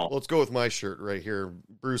 simple football. Let's go with my shirt right here.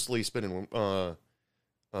 Bruce Lee spinning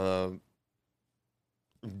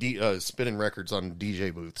spinning records on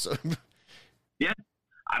DJ booths. Yeah.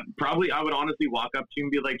 I would honestly walk up to you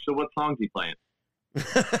and be like, so what songs are you playing?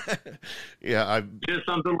 Just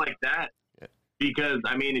something like that. Yeah. Because,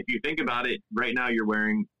 I mean, if you think about it, right now you're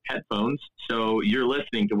wearing headphones, so you're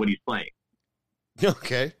listening to what he's playing.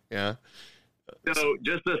 Okay, yeah. So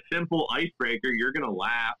just a simple icebreaker, you're going to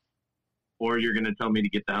laugh or you're going to tell me to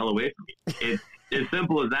get the hell away from me. It's as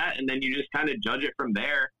simple as that, and then you just kind of judge it from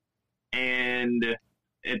there. And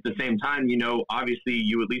at the same time, you know, obviously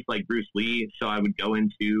you at least like Bruce Lee, so I would go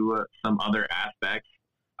into some other aspects.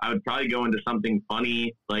 I would probably go into something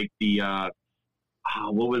funny, like the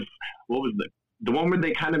what was the one where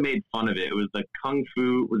they kind of made fun of it. It was the Kung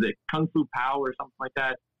Fu Pao or something like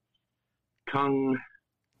that? I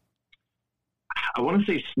want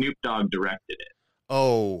to say Snoop Dogg directed it.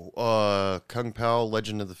 Oh, Kung Pao,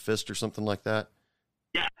 Legend of the Fist or something like that?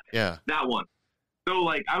 Yeah. That one. So,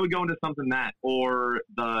 like, I would go into something or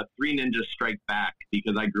the Three Ninjas Strike Back,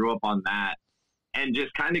 because I grew up on that, and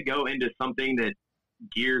just kind of go into something that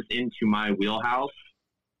gears into my wheelhouse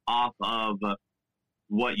off of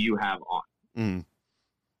what you have on. Mm.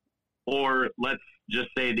 Or let's just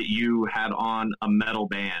say that you had on a metal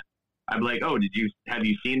band. I'd be like, oh, have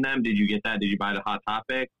you seen them? Did you get that? Did you buy the Hot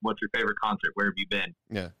Topic? What's your favorite concert? Where have you been?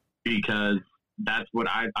 Yeah. Because that's what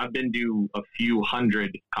I've been to a few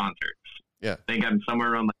hundred concerts. Yeah. I think I'm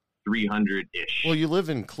somewhere around like 300-ish. Well, you live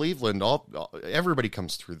in Cleveland. Everybody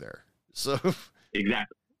comes through there. So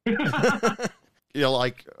exactly. You know,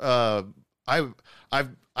 like, I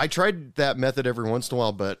tried that method every once in a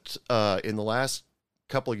while, but in the last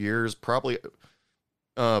couple of years, probably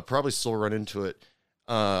still run into it.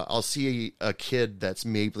 I'll see a kid that's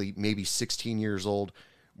maybe 16 years old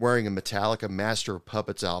wearing a Metallica Master of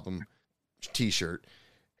Puppets album t-shirt.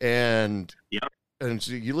 And, yep. And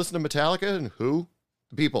so you listen to Metallica and who?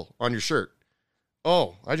 The People on your shirt.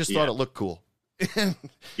 Oh, I just thought it looked cool.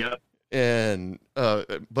 Yep. And,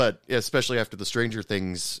 but especially after the Stranger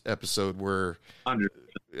Things episode where,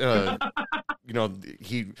 you know,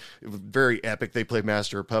 very epic. They play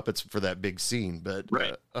Master of Puppets for that big scene, but,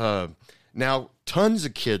 right. Now tons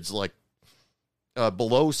of kids like,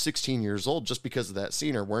 below 16 years old, just because of that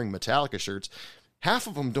scene, are wearing Metallica shirts. Half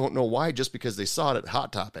of them don't know why, just because they saw it at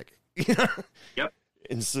Hot Topic. Yep.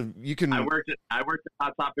 And so you can, I worked at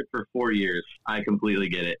Hot Topic for 4 years. I completely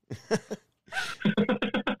get it.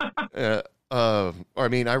 I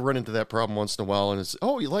mean, I run into that problem once in a while, and it's,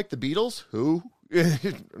 oh, you like the Beatles? Who?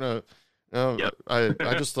 No, yep.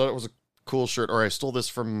 I just thought it was a cool shirt, or I stole this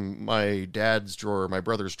from my dad's drawer, my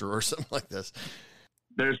brother's drawer, or something like this.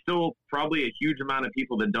 There's still probably a huge amount of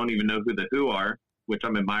people that don't even know who the Who are, which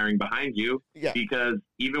I'm admiring behind you, because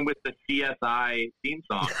even with the CSI theme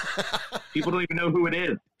song, people don't even know who it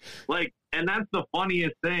is. Like, and that's the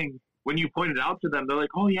funniest thing. When you point it out to them, they're like,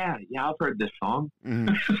 oh yeah, I've heard this song.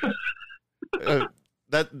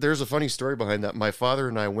 There's a funny story behind that. My father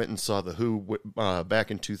and I went and saw the Who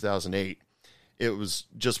back in 2008. It was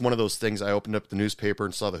just one of those things. I opened up the newspaper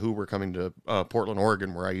and saw the Who were coming to Portland,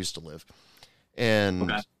 Oregon, where I used to live.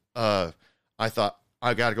 And I thought,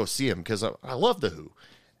 I got to go see him because I love the Who.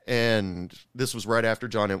 And this was right after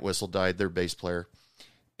John Entwistle died, their bass player.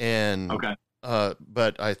 And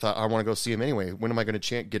but I thought, I want to go see him anyway. When am I going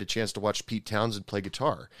to get a chance to watch Pete Townsend play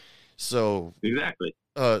guitar? So exactly.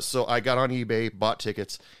 So I got on eBay, bought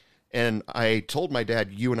tickets, and I told my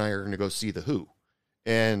dad, you and I are going to go see the Who.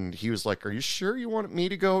 And he was like, are you sure you want me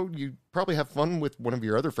to go? You probably have fun with one of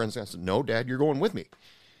your other friends. And I said, no, Dad, you're going with me.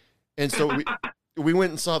 And so we went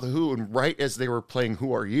and saw the Who, and right as they were playing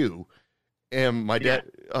Who Are You? And my dad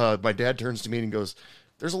turns to me and goes,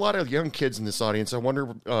 there's a lot of young kids in this audience. I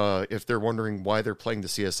wonder if they're wondering why they're playing the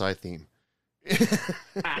CSI theme.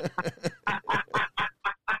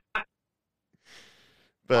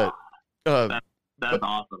 But that's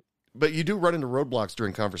awesome. But you do run into roadblocks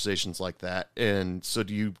during conversations like that. And so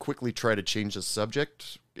do you quickly try to change the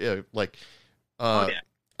subject? I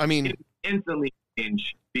mean, instantly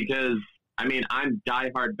change, because I mean, I'm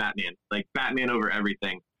diehard Batman, like Batman over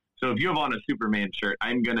everything. So if you have on a Superman shirt,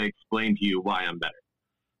 I'm going to explain to you why I'm better.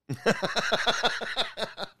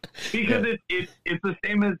 Because it's the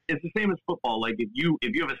same as football. Like if you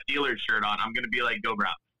have a Steelers shirt on, I'm going to be like, go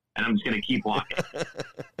Browns, and I'm just going to keep walking.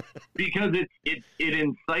 Because it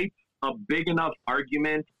incites a big enough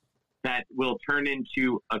argument that will turn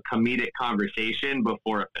into a comedic conversation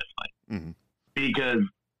before a fist fight. Mm-hmm. Because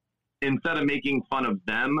instead of making fun of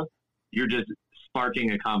them, you're just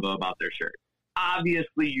sparking a convo about their shirt.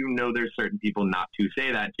 Obviously, you know there's certain people not to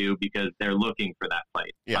say that to, because they're looking for that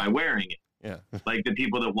fight by wearing it. Yeah. Like the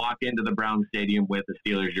people that walk into the Brown Stadium with a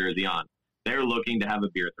Steelers jersey on. They're looking to have a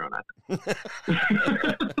beer thrown at them.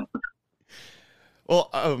 Well,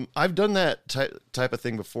 I've done that type of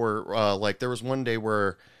thing before. Like there was one day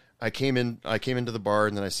where I came into the bar,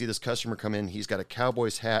 and then I see this customer come in. He's got a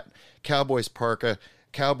Cowboys hat, Cowboys parka,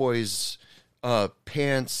 Cowboys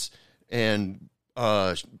pants, and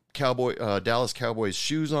Dallas Cowboys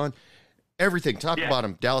shoes on. Everything, top to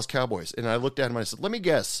bottom, Dallas Cowboys. And I looked at him and I said, let me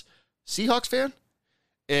guess, Seahawks fan?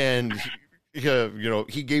 And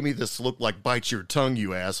he gave me this look like, bite your tongue,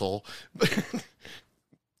 you asshole.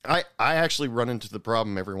 I actually run into the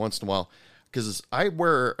problem every once in a while, because I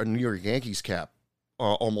wear a New York Yankees cap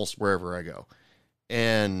almost wherever I go.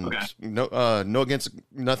 And Okay.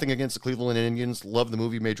 nothing against the Cleveland Indians. Love the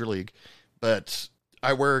movie Major League, but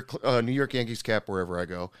I wear a New York Yankees cap wherever I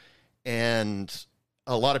go, and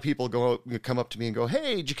a lot of people come up to me and go,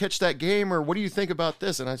 "Hey, did you catch that game? Or what do you think about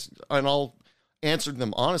this?" And I'll answer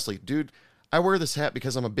them honestly, dude. I wear this hat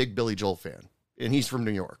because I'm a big Billy Joel fan, and he's from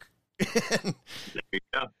New York. There you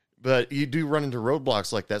go. But you do run into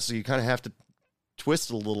roadblocks like that, so you kind of have to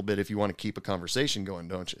twist it a little bit if you want to keep a conversation going,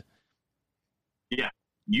 don't you? Yeah,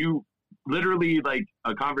 you literally, like,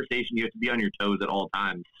 a conversation, you have to be on your toes at all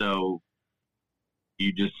times. So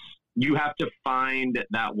you have to find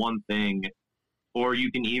that one thing, or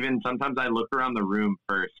you can even, sometimes I look around the room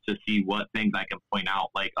first to see what things I can point out.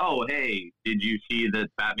 Like, oh, hey, did you see that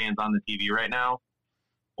Batman's on the TV right now?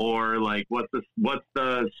 Or like, what's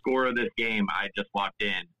the score of this game? I just walked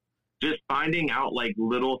in. Just finding out like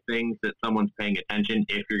little things that someone's paying attention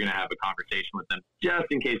if you're going to have a conversation with them, just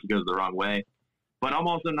in case it goes the wrong way. But I'm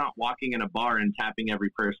also not walking in a bar and tapping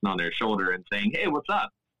every person on their shoulder and saying, hey, what's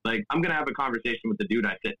up? Like, I'm going to have a conversation with the dude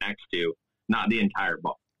I sit next to, not the entire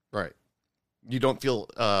bar. Right. You don't feel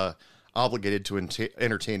obligated to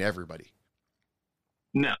entertain everybody.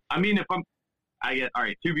 No. I mean, all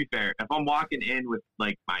right, to be fair, if I'm walking in with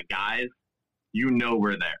like my guys, you know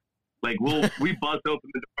we're there. Like, we bust open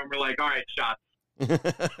the door and we're like, all right, shots.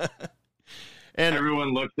 And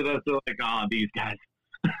everyone looks at us, they're like, oh, these guys.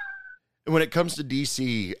 When it comes to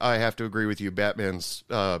DC, I have to agree with you. Bruce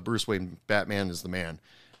Wayne Batman is the man.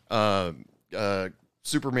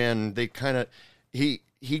 Superman, he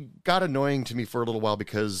got annoying to me for a little while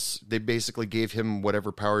because they basically gave him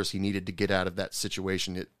whatever powers he needed to get out of that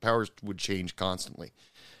situation. Powers would change constantly.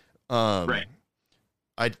 Right.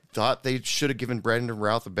 I thought they should have given Brandon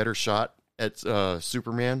Routh a better shot at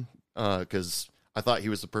Superman because I thought he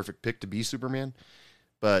was the perfect pick to be Superman.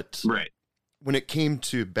 But right. When it came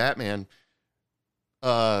to Batman,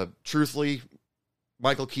 truthfully,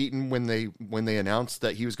 Michael Keaton, when they announced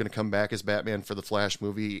that he was going to come back as Batman for the Flash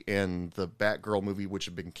movie and the Batgirl movie, which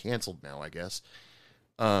have been canceled now, I guess.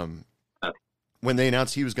 When they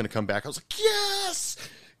announced he was going to come back, I was like, yes!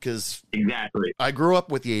 Because exactly, I grew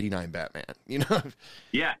up with the '89 Batman, you know.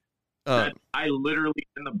 Yeah, I literally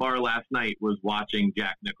in the bar last night was watching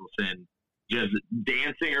Jack Nicholson just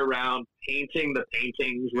dancing around, painting the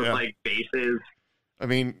paintings with like faces. I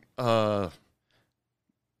mean, Val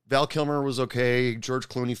Kilmer was okay. George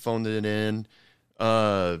Clooney phoned it in.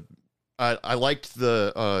 I liked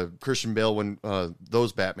the Christian Bale when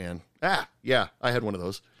those Batman. Yeah, I had one of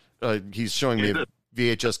those. He's showing me a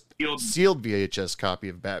sealed VHS copy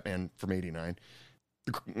of Batman from '89.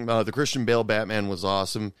 The Christian Bale Batman was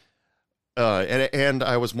awesome. And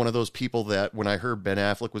I was one of those people that when I heard Ben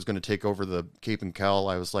Affleck was going to take over the Cape and Cowl,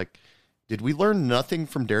 I was like, did we learn nothing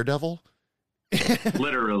from Daredevil?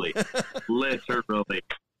 Literally.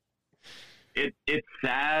 It's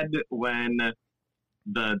sad when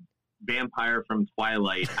the vampire from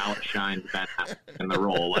Twilight outshines Ben Affleck in the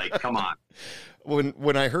role. Like, come on.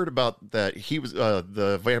 When I heard about that, he was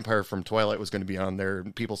the vampire from Twilight was going to be on there,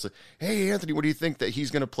 and people said, "Hey, Anthony, what do you think that he's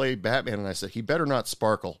going to play Batman?" And I said, "He better not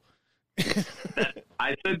sparkle."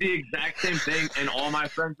 I said the exact same thing, and all my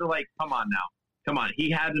friends are like, "Come on now, come on."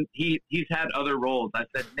 He's had other roles. I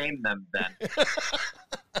said, "Name them then."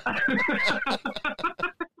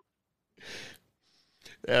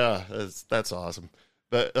 Yeah, that's awesome.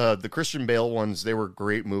 But the Christian Bale ones, they were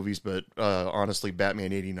great movies. But honestly,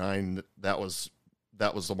 Batman '89, that was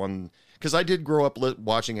the one, because I did grow up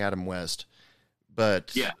watching Adam West.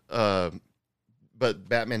 But but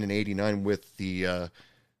Batman in '89 with the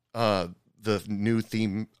new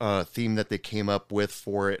theme that they came up with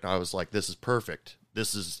for it, I was like, this is perfect.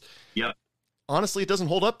 This is honestly, it doesn't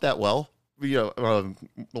hold up that well,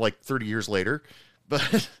 like 30 years later,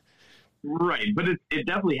 but. Right, but it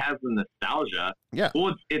definitely has the nostalgia. Yeah.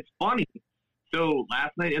 Well, it's funny. So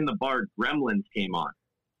last night in the bar, Gremlins came on.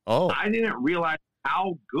 Oh. I didn't realize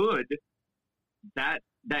how good that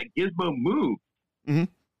Gizmo moved. Mm-hmm.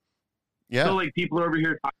 Yeah. So like people are over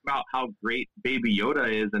here talking about how great Baby Yoda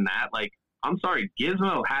is and that. Like, I'm sorry,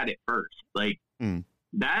 Gizmo had it first. Like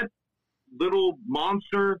that little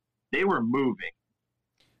monster, they were moving.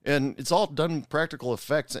 And it's all done practical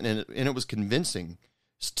effects, and it was convincing.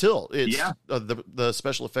 Still, it's the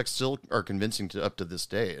special effects still are convincing up to this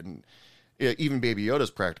day, and even Baby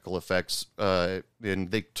Yoda's practical effects, and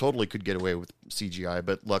they totally could get away with CGI,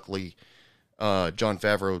 but luckily, Jon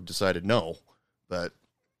Favreau decided no. But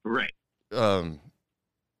and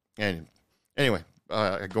anyway,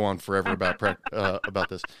 I go on forever about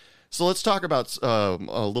this. So let's talk about a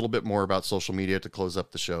little bit more about social media to close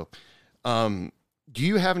up the show. do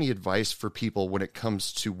you have any advice for people when it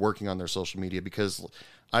comes to working on their social media? Because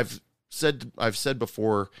I've said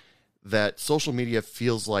before that social media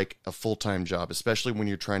feels like a full-time job, especially when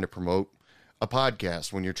you're trying to promote a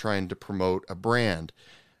podcast, when you're trying to promote a brand.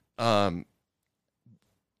 How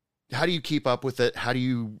do you keep up with it? How do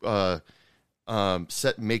you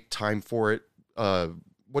make time for it?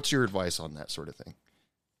 What's your advice on that sort of thing?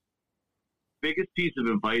 Biggest piece of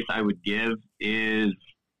advice I would give is,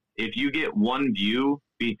 if you get one view,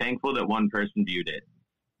 be thankful that one person viewed it.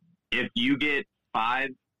 If you get 5,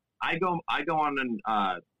 I go on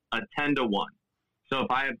a 10 to 1. So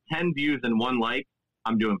if I have 10 views and 1 like,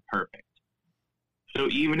 I'm doing perfect. So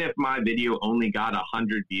even if my video only got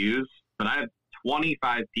 100 views, but I have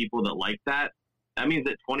 25 people that like that, that means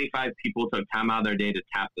that 25 people took time out of their day to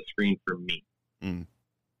tap the screen for me. Mm.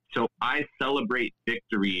 So I celebrate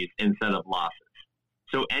victories instead of losses.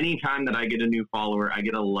 So anytime that I get a new follower, I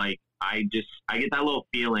get a like, I get that little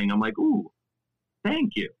feeling. I'm like, ooh,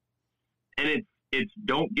 thank you. And it's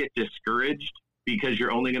don't get discouraged, because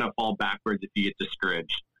you're only going to fall backwards if you get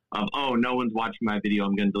discouraged of, oh, no one's watching my video,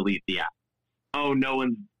 I'm going to delete the app. Oh, no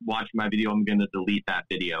one's watching my video, I'm going to delete that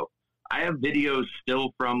video. I have videos still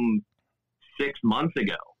from 6 months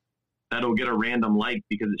ago that'll get a random like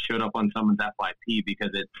because it showed up on someone's FYP because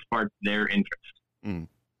it sparked their interest. Mm.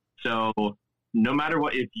 So no matter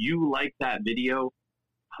what, if you like that video,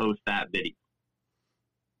 post that video.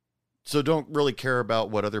 So don't really care about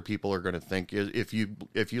what other people are going to think. If you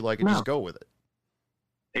like it, just go with it.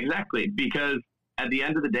 Exactly. Because at the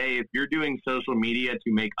end of the day, if you're doing social media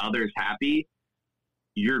to make others happy,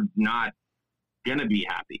 you're not going to be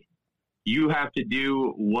happy. You have to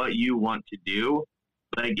do what you want to do.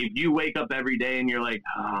 Like if you wake up every day and you're like,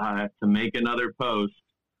 I have to make another post.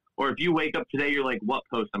 Or if you wake up today, you're like, what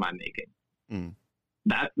post am I making? Mm.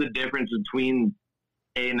 That's the difference between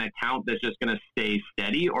an account that's just going to stay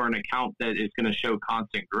steady or an account that is going to show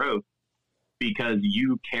constant growth, because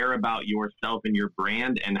you care about yourself and your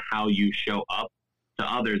brand and how you show up to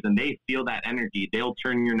others, and they feel that energy. They'll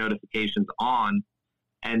turn your notifications on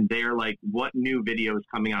and they're like, what new video is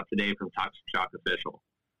coming out today from Toxic Shock Official?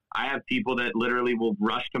 I have people that literally will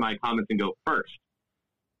rush to my comments and go first.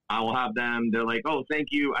 I will have them, they're like, oh, thank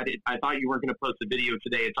you. I thought you weren't going to post a video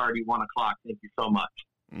today. It's already 1:00. Thank you so much.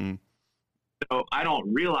 Mm. So I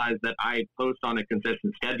don't realize that I post on a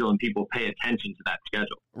consistent schedule and people pay attention to that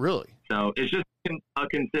schedule. Really? So it's just a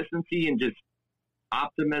consistency and just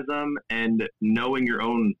optimism and knowing your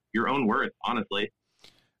own worth, honestly.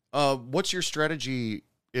 What's your strategy,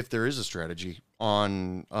 if there is a strategy,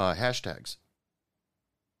 on hashtags?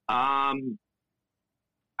 I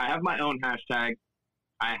have my own hashtag.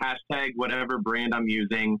 I hashtag whatever brand I'm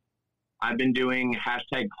using. I've been doing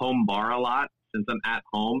hashtag home bar a lot since I'm at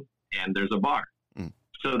home and there's a bar. Mm.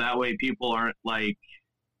 So that way people aren't like,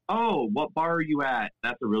 oh, what bar are you at?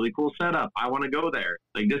 That's a really cool setup. I want to go there.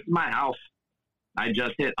 Like, this is my house. I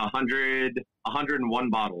just hit 101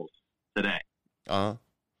 bottles today.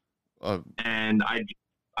 And I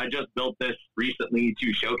just built this recently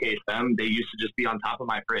to showcase them. They used to just be on top of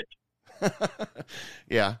my fridge.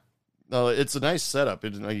 Yeah. No, it's a nice setup.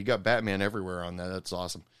 You got Batman everywhere on that. That's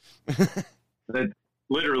awesome. It's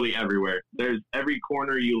literally everywhere. There's every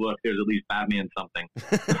corner you look, there's at least Batman something.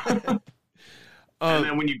 And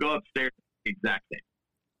then when you go upstairs, exact same.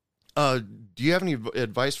 Do you have any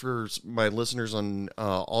advice for my listeners on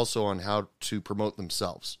also on how to promote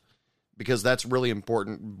themselves? Because that's really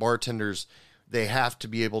important. Bartenders, they have to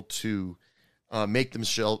be able to make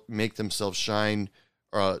themselves shine,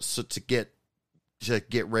 so to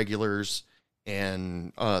get regulars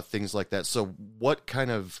and things like that. So what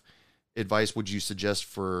kind of advice would you suggest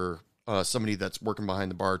for somebody that's working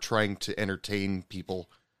behind the bar trying to entertain people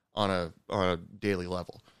on a daily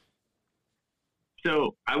level?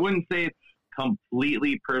 So I wouldn't say it's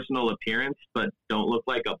completely personal appearance, but don't look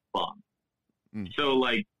like a bum. Mm. So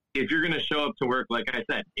like, if you're going to show up to work, like I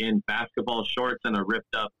said, in basketball shorts and a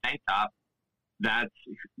ripped up tank top,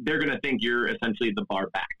 they're going to think you're essentially the bar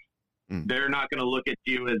back. Mm. They're not going to look at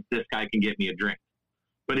you as, this guy can get me a drink.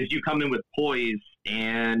 But if you come in with poise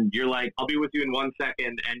and you're like, I'll be with you in 1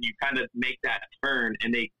 second, and you kind of make that turn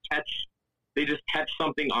and they just catch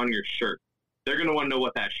something on your shirt, they're going to want to know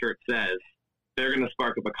what that shirt says. They're going to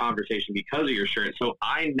spark up a conversation because of your shirt. So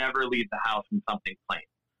I never leave the house in something plain.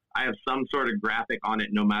 I have some sort of graphic on it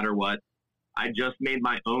no matter what. I just made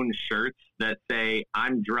my own shirts that say,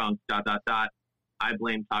 I'm drunk, ... I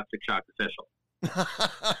blame Toxic Shock Official.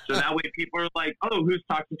 So that way people are like, oh, who's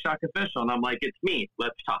Toxic Shock Official? And I'm like, it's me.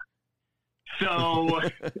 Let's talk. So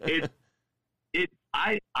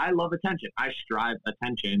I love attention. I strive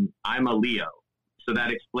attention. I'm a Leo. So that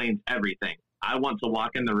explains everything. I want to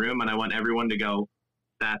walk in the room and I want everyone to go,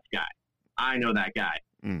 "That's guy. I know that guy."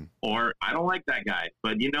 Or I don't like that guy,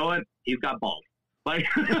 but you know what? He's got balls. Like,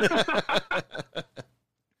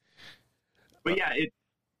 but yeah, it's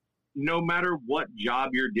no matter what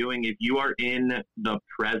job you're doing, if you are in the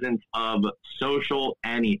presence of social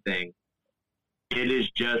anything, it is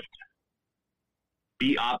just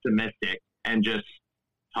be optimistic and just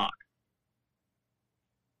talk.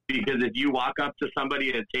 Because if you walk up to somebody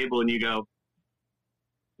at a table and you go,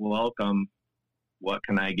 "Welcome, what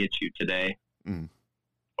can I get you today?"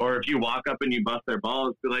 Or if you walk up and you bust their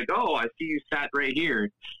balls, be like, "Oh, I see you sat right here.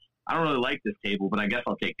 I don't really like this table, but I guess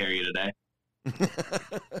I'll take care of you today."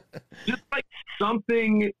 Just like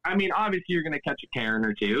something. I mean, obviously you're going to catch a Karen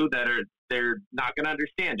or two that they're not going to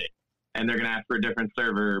understand it, and they're going to ask for a different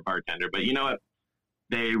server or bartender. But you know what?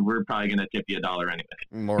 They were probably going to tip you $1 anyway.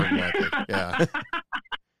 More than likely, yeah.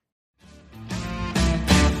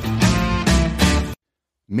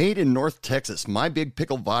 Made in North Texas, My Big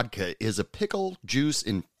Pickle Vodka is a pickle juice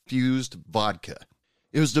infused vodka.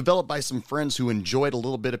 It was developed by some friends who enjoyed a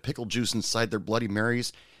little bit of pickle juice inside their Bloody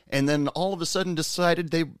Marys, and then all of a sudden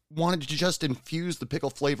decided they wanted to just infuse the pickle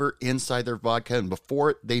flavor inside their vodka, and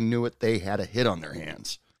before they knew it, they had a hit on their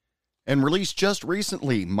hands. And released just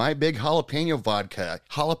recently, My Big Jalapeno Vodka,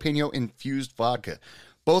 jalapeno infused vodka.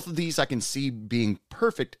 Both of these I can see being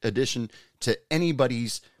perfect addition to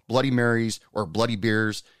anybody's Bloody Marys or Bloody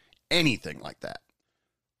Beers, anything like that.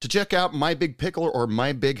 To check out My Big Pickle or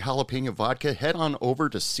My Big Jalapeno Vodka, head on over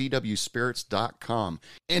to cwspirits.com.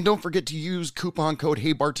 And don't forget to use coupon code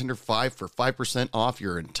HeyBartender5 for 5% off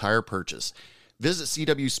your entire purchase. Visit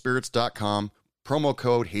cwspirits.com, promo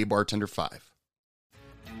code HeyBartender5.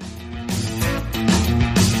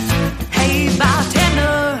 Hey,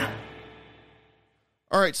 bartender.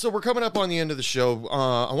 All right, so we're coming up on the end of the show.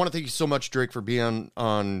 I want to thank you so much, Drake, for being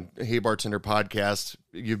on Hey Bartender Podcast.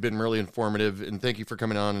 You've been really informative, and thank you for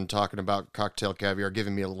coming on and talking about cocktail caviar,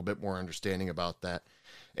 giving me a little bit more understanding about that.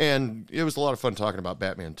 And it was a lot of fun talking about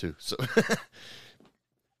Batman, too. So,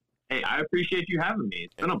 Hey, I appreciate you having me.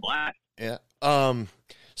 It's been a blast. Yeah.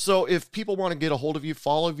 So if people want to get a hold of you,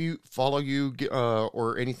 follow you,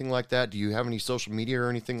 or anything like that, do you have any social media or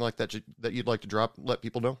anything like that that you'd like to let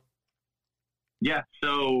people know? Yeah,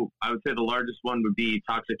 so I would say the largest one would be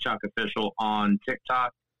Toxic Shock Official on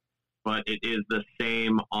TikTok, but it is the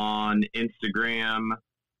same on Instagram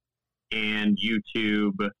and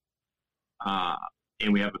YouTube,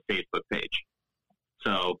 and we have a Facebook page.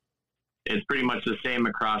 So it's pretty much the same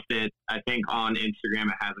across it. I think on Instagram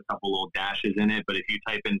it has a couple little dashes in it, but if you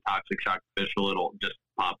type in Toxic Shock Official, it'll just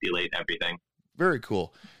populate everything. Very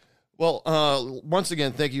cool. Well, once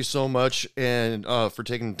again, thank you so much, and for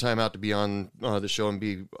taking the time out to be on the show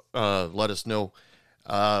and let us know.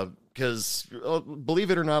 Because believe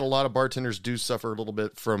it or not, a lot of bartenders do suffer a little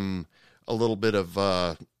bit from a little bit of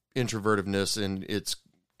introvertiveness, and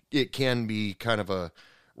it can be kind of a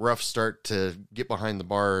rough start to get behind the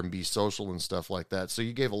bar and be social and stuff like that. So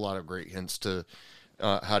you gave a lot of great hints to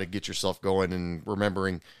how to get yourself going and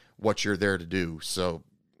remembering what you're there to do. So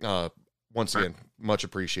once again, much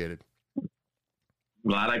appreciated.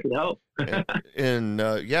 Glad I could help. and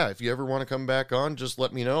yeah, if you ever want to come back on, just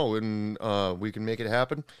let me know, and we can make it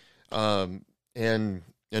happen. And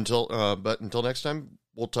until next time,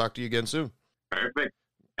 we'll talk to you again soon. Perfect.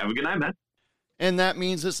 Have a good night, man. And that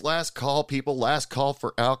means it's last call, people. Last call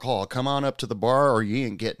for alcohol. Come on up to the bar or you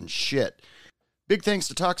ain't getting shit. Big thanks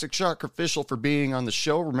to Toxic Shock Official for being on the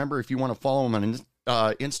show. Remember, if you want to follow him on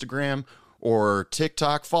Instagram or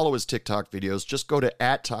TikTok, follow his TikTok videos. Just go to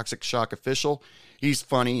 @ToxicShockOfficial. He's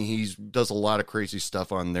funny. He does a lot of crazy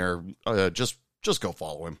stuff on there. Just go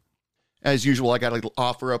follow him. As usual, I got to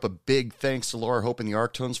offer up a big thanks to Laura Hope and the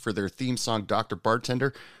Arctones for their theme song, Dr.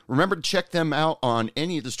 Bartender. Remember to check them out on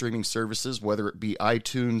any of the streaming services, whether it be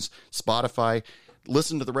iTunes, Spotify.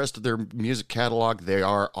 Listen to the rest of their music catalog. They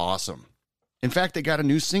are awesome. In fact, they got a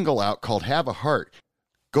new single out called Have a Heart.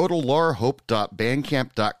 Go to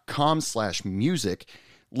laurahope.bandcamp.com/music.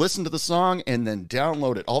 Listen to the song and then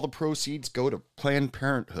download it. All the proceeds go to Planned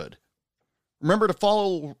Parenthood. Remember to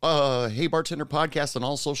follow Hey Bartender Podcast on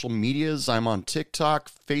all social medias. I'm on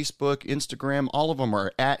TikTok, Facebook, Instagram. All of them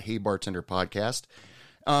are @Hey Bartender Podcast.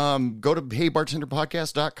 Go to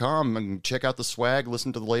heybartenderpodcast.com and check out the swag.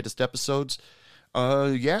 Listen to the latest episodes.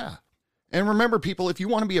 Yeah. And remember, people, if you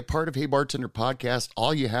want to be a part of Hey Bartender Podcast,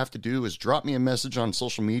 all you have to do is drop me a message on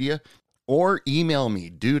social media or email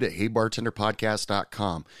me,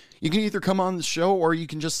 dude@heybartenderpodcast.com. You can either come on the show or you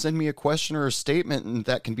can just send me a question or a statement and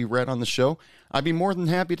that can be read on the show. I'd be more than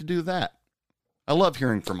happy to do that. I love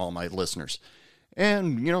hearing from all my listeners.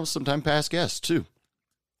 And, sometimes past guests, too.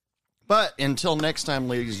 But until next time,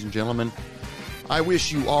 ladies and gentlemen, I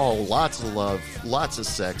wish you all lots of love, lots of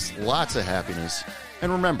sex, lots of happiness.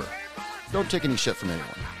 And remember, don't take any shit from anyone.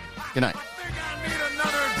 Good night. I need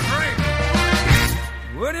another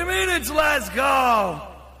drink. What do you mean it's last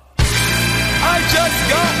call? I just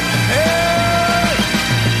got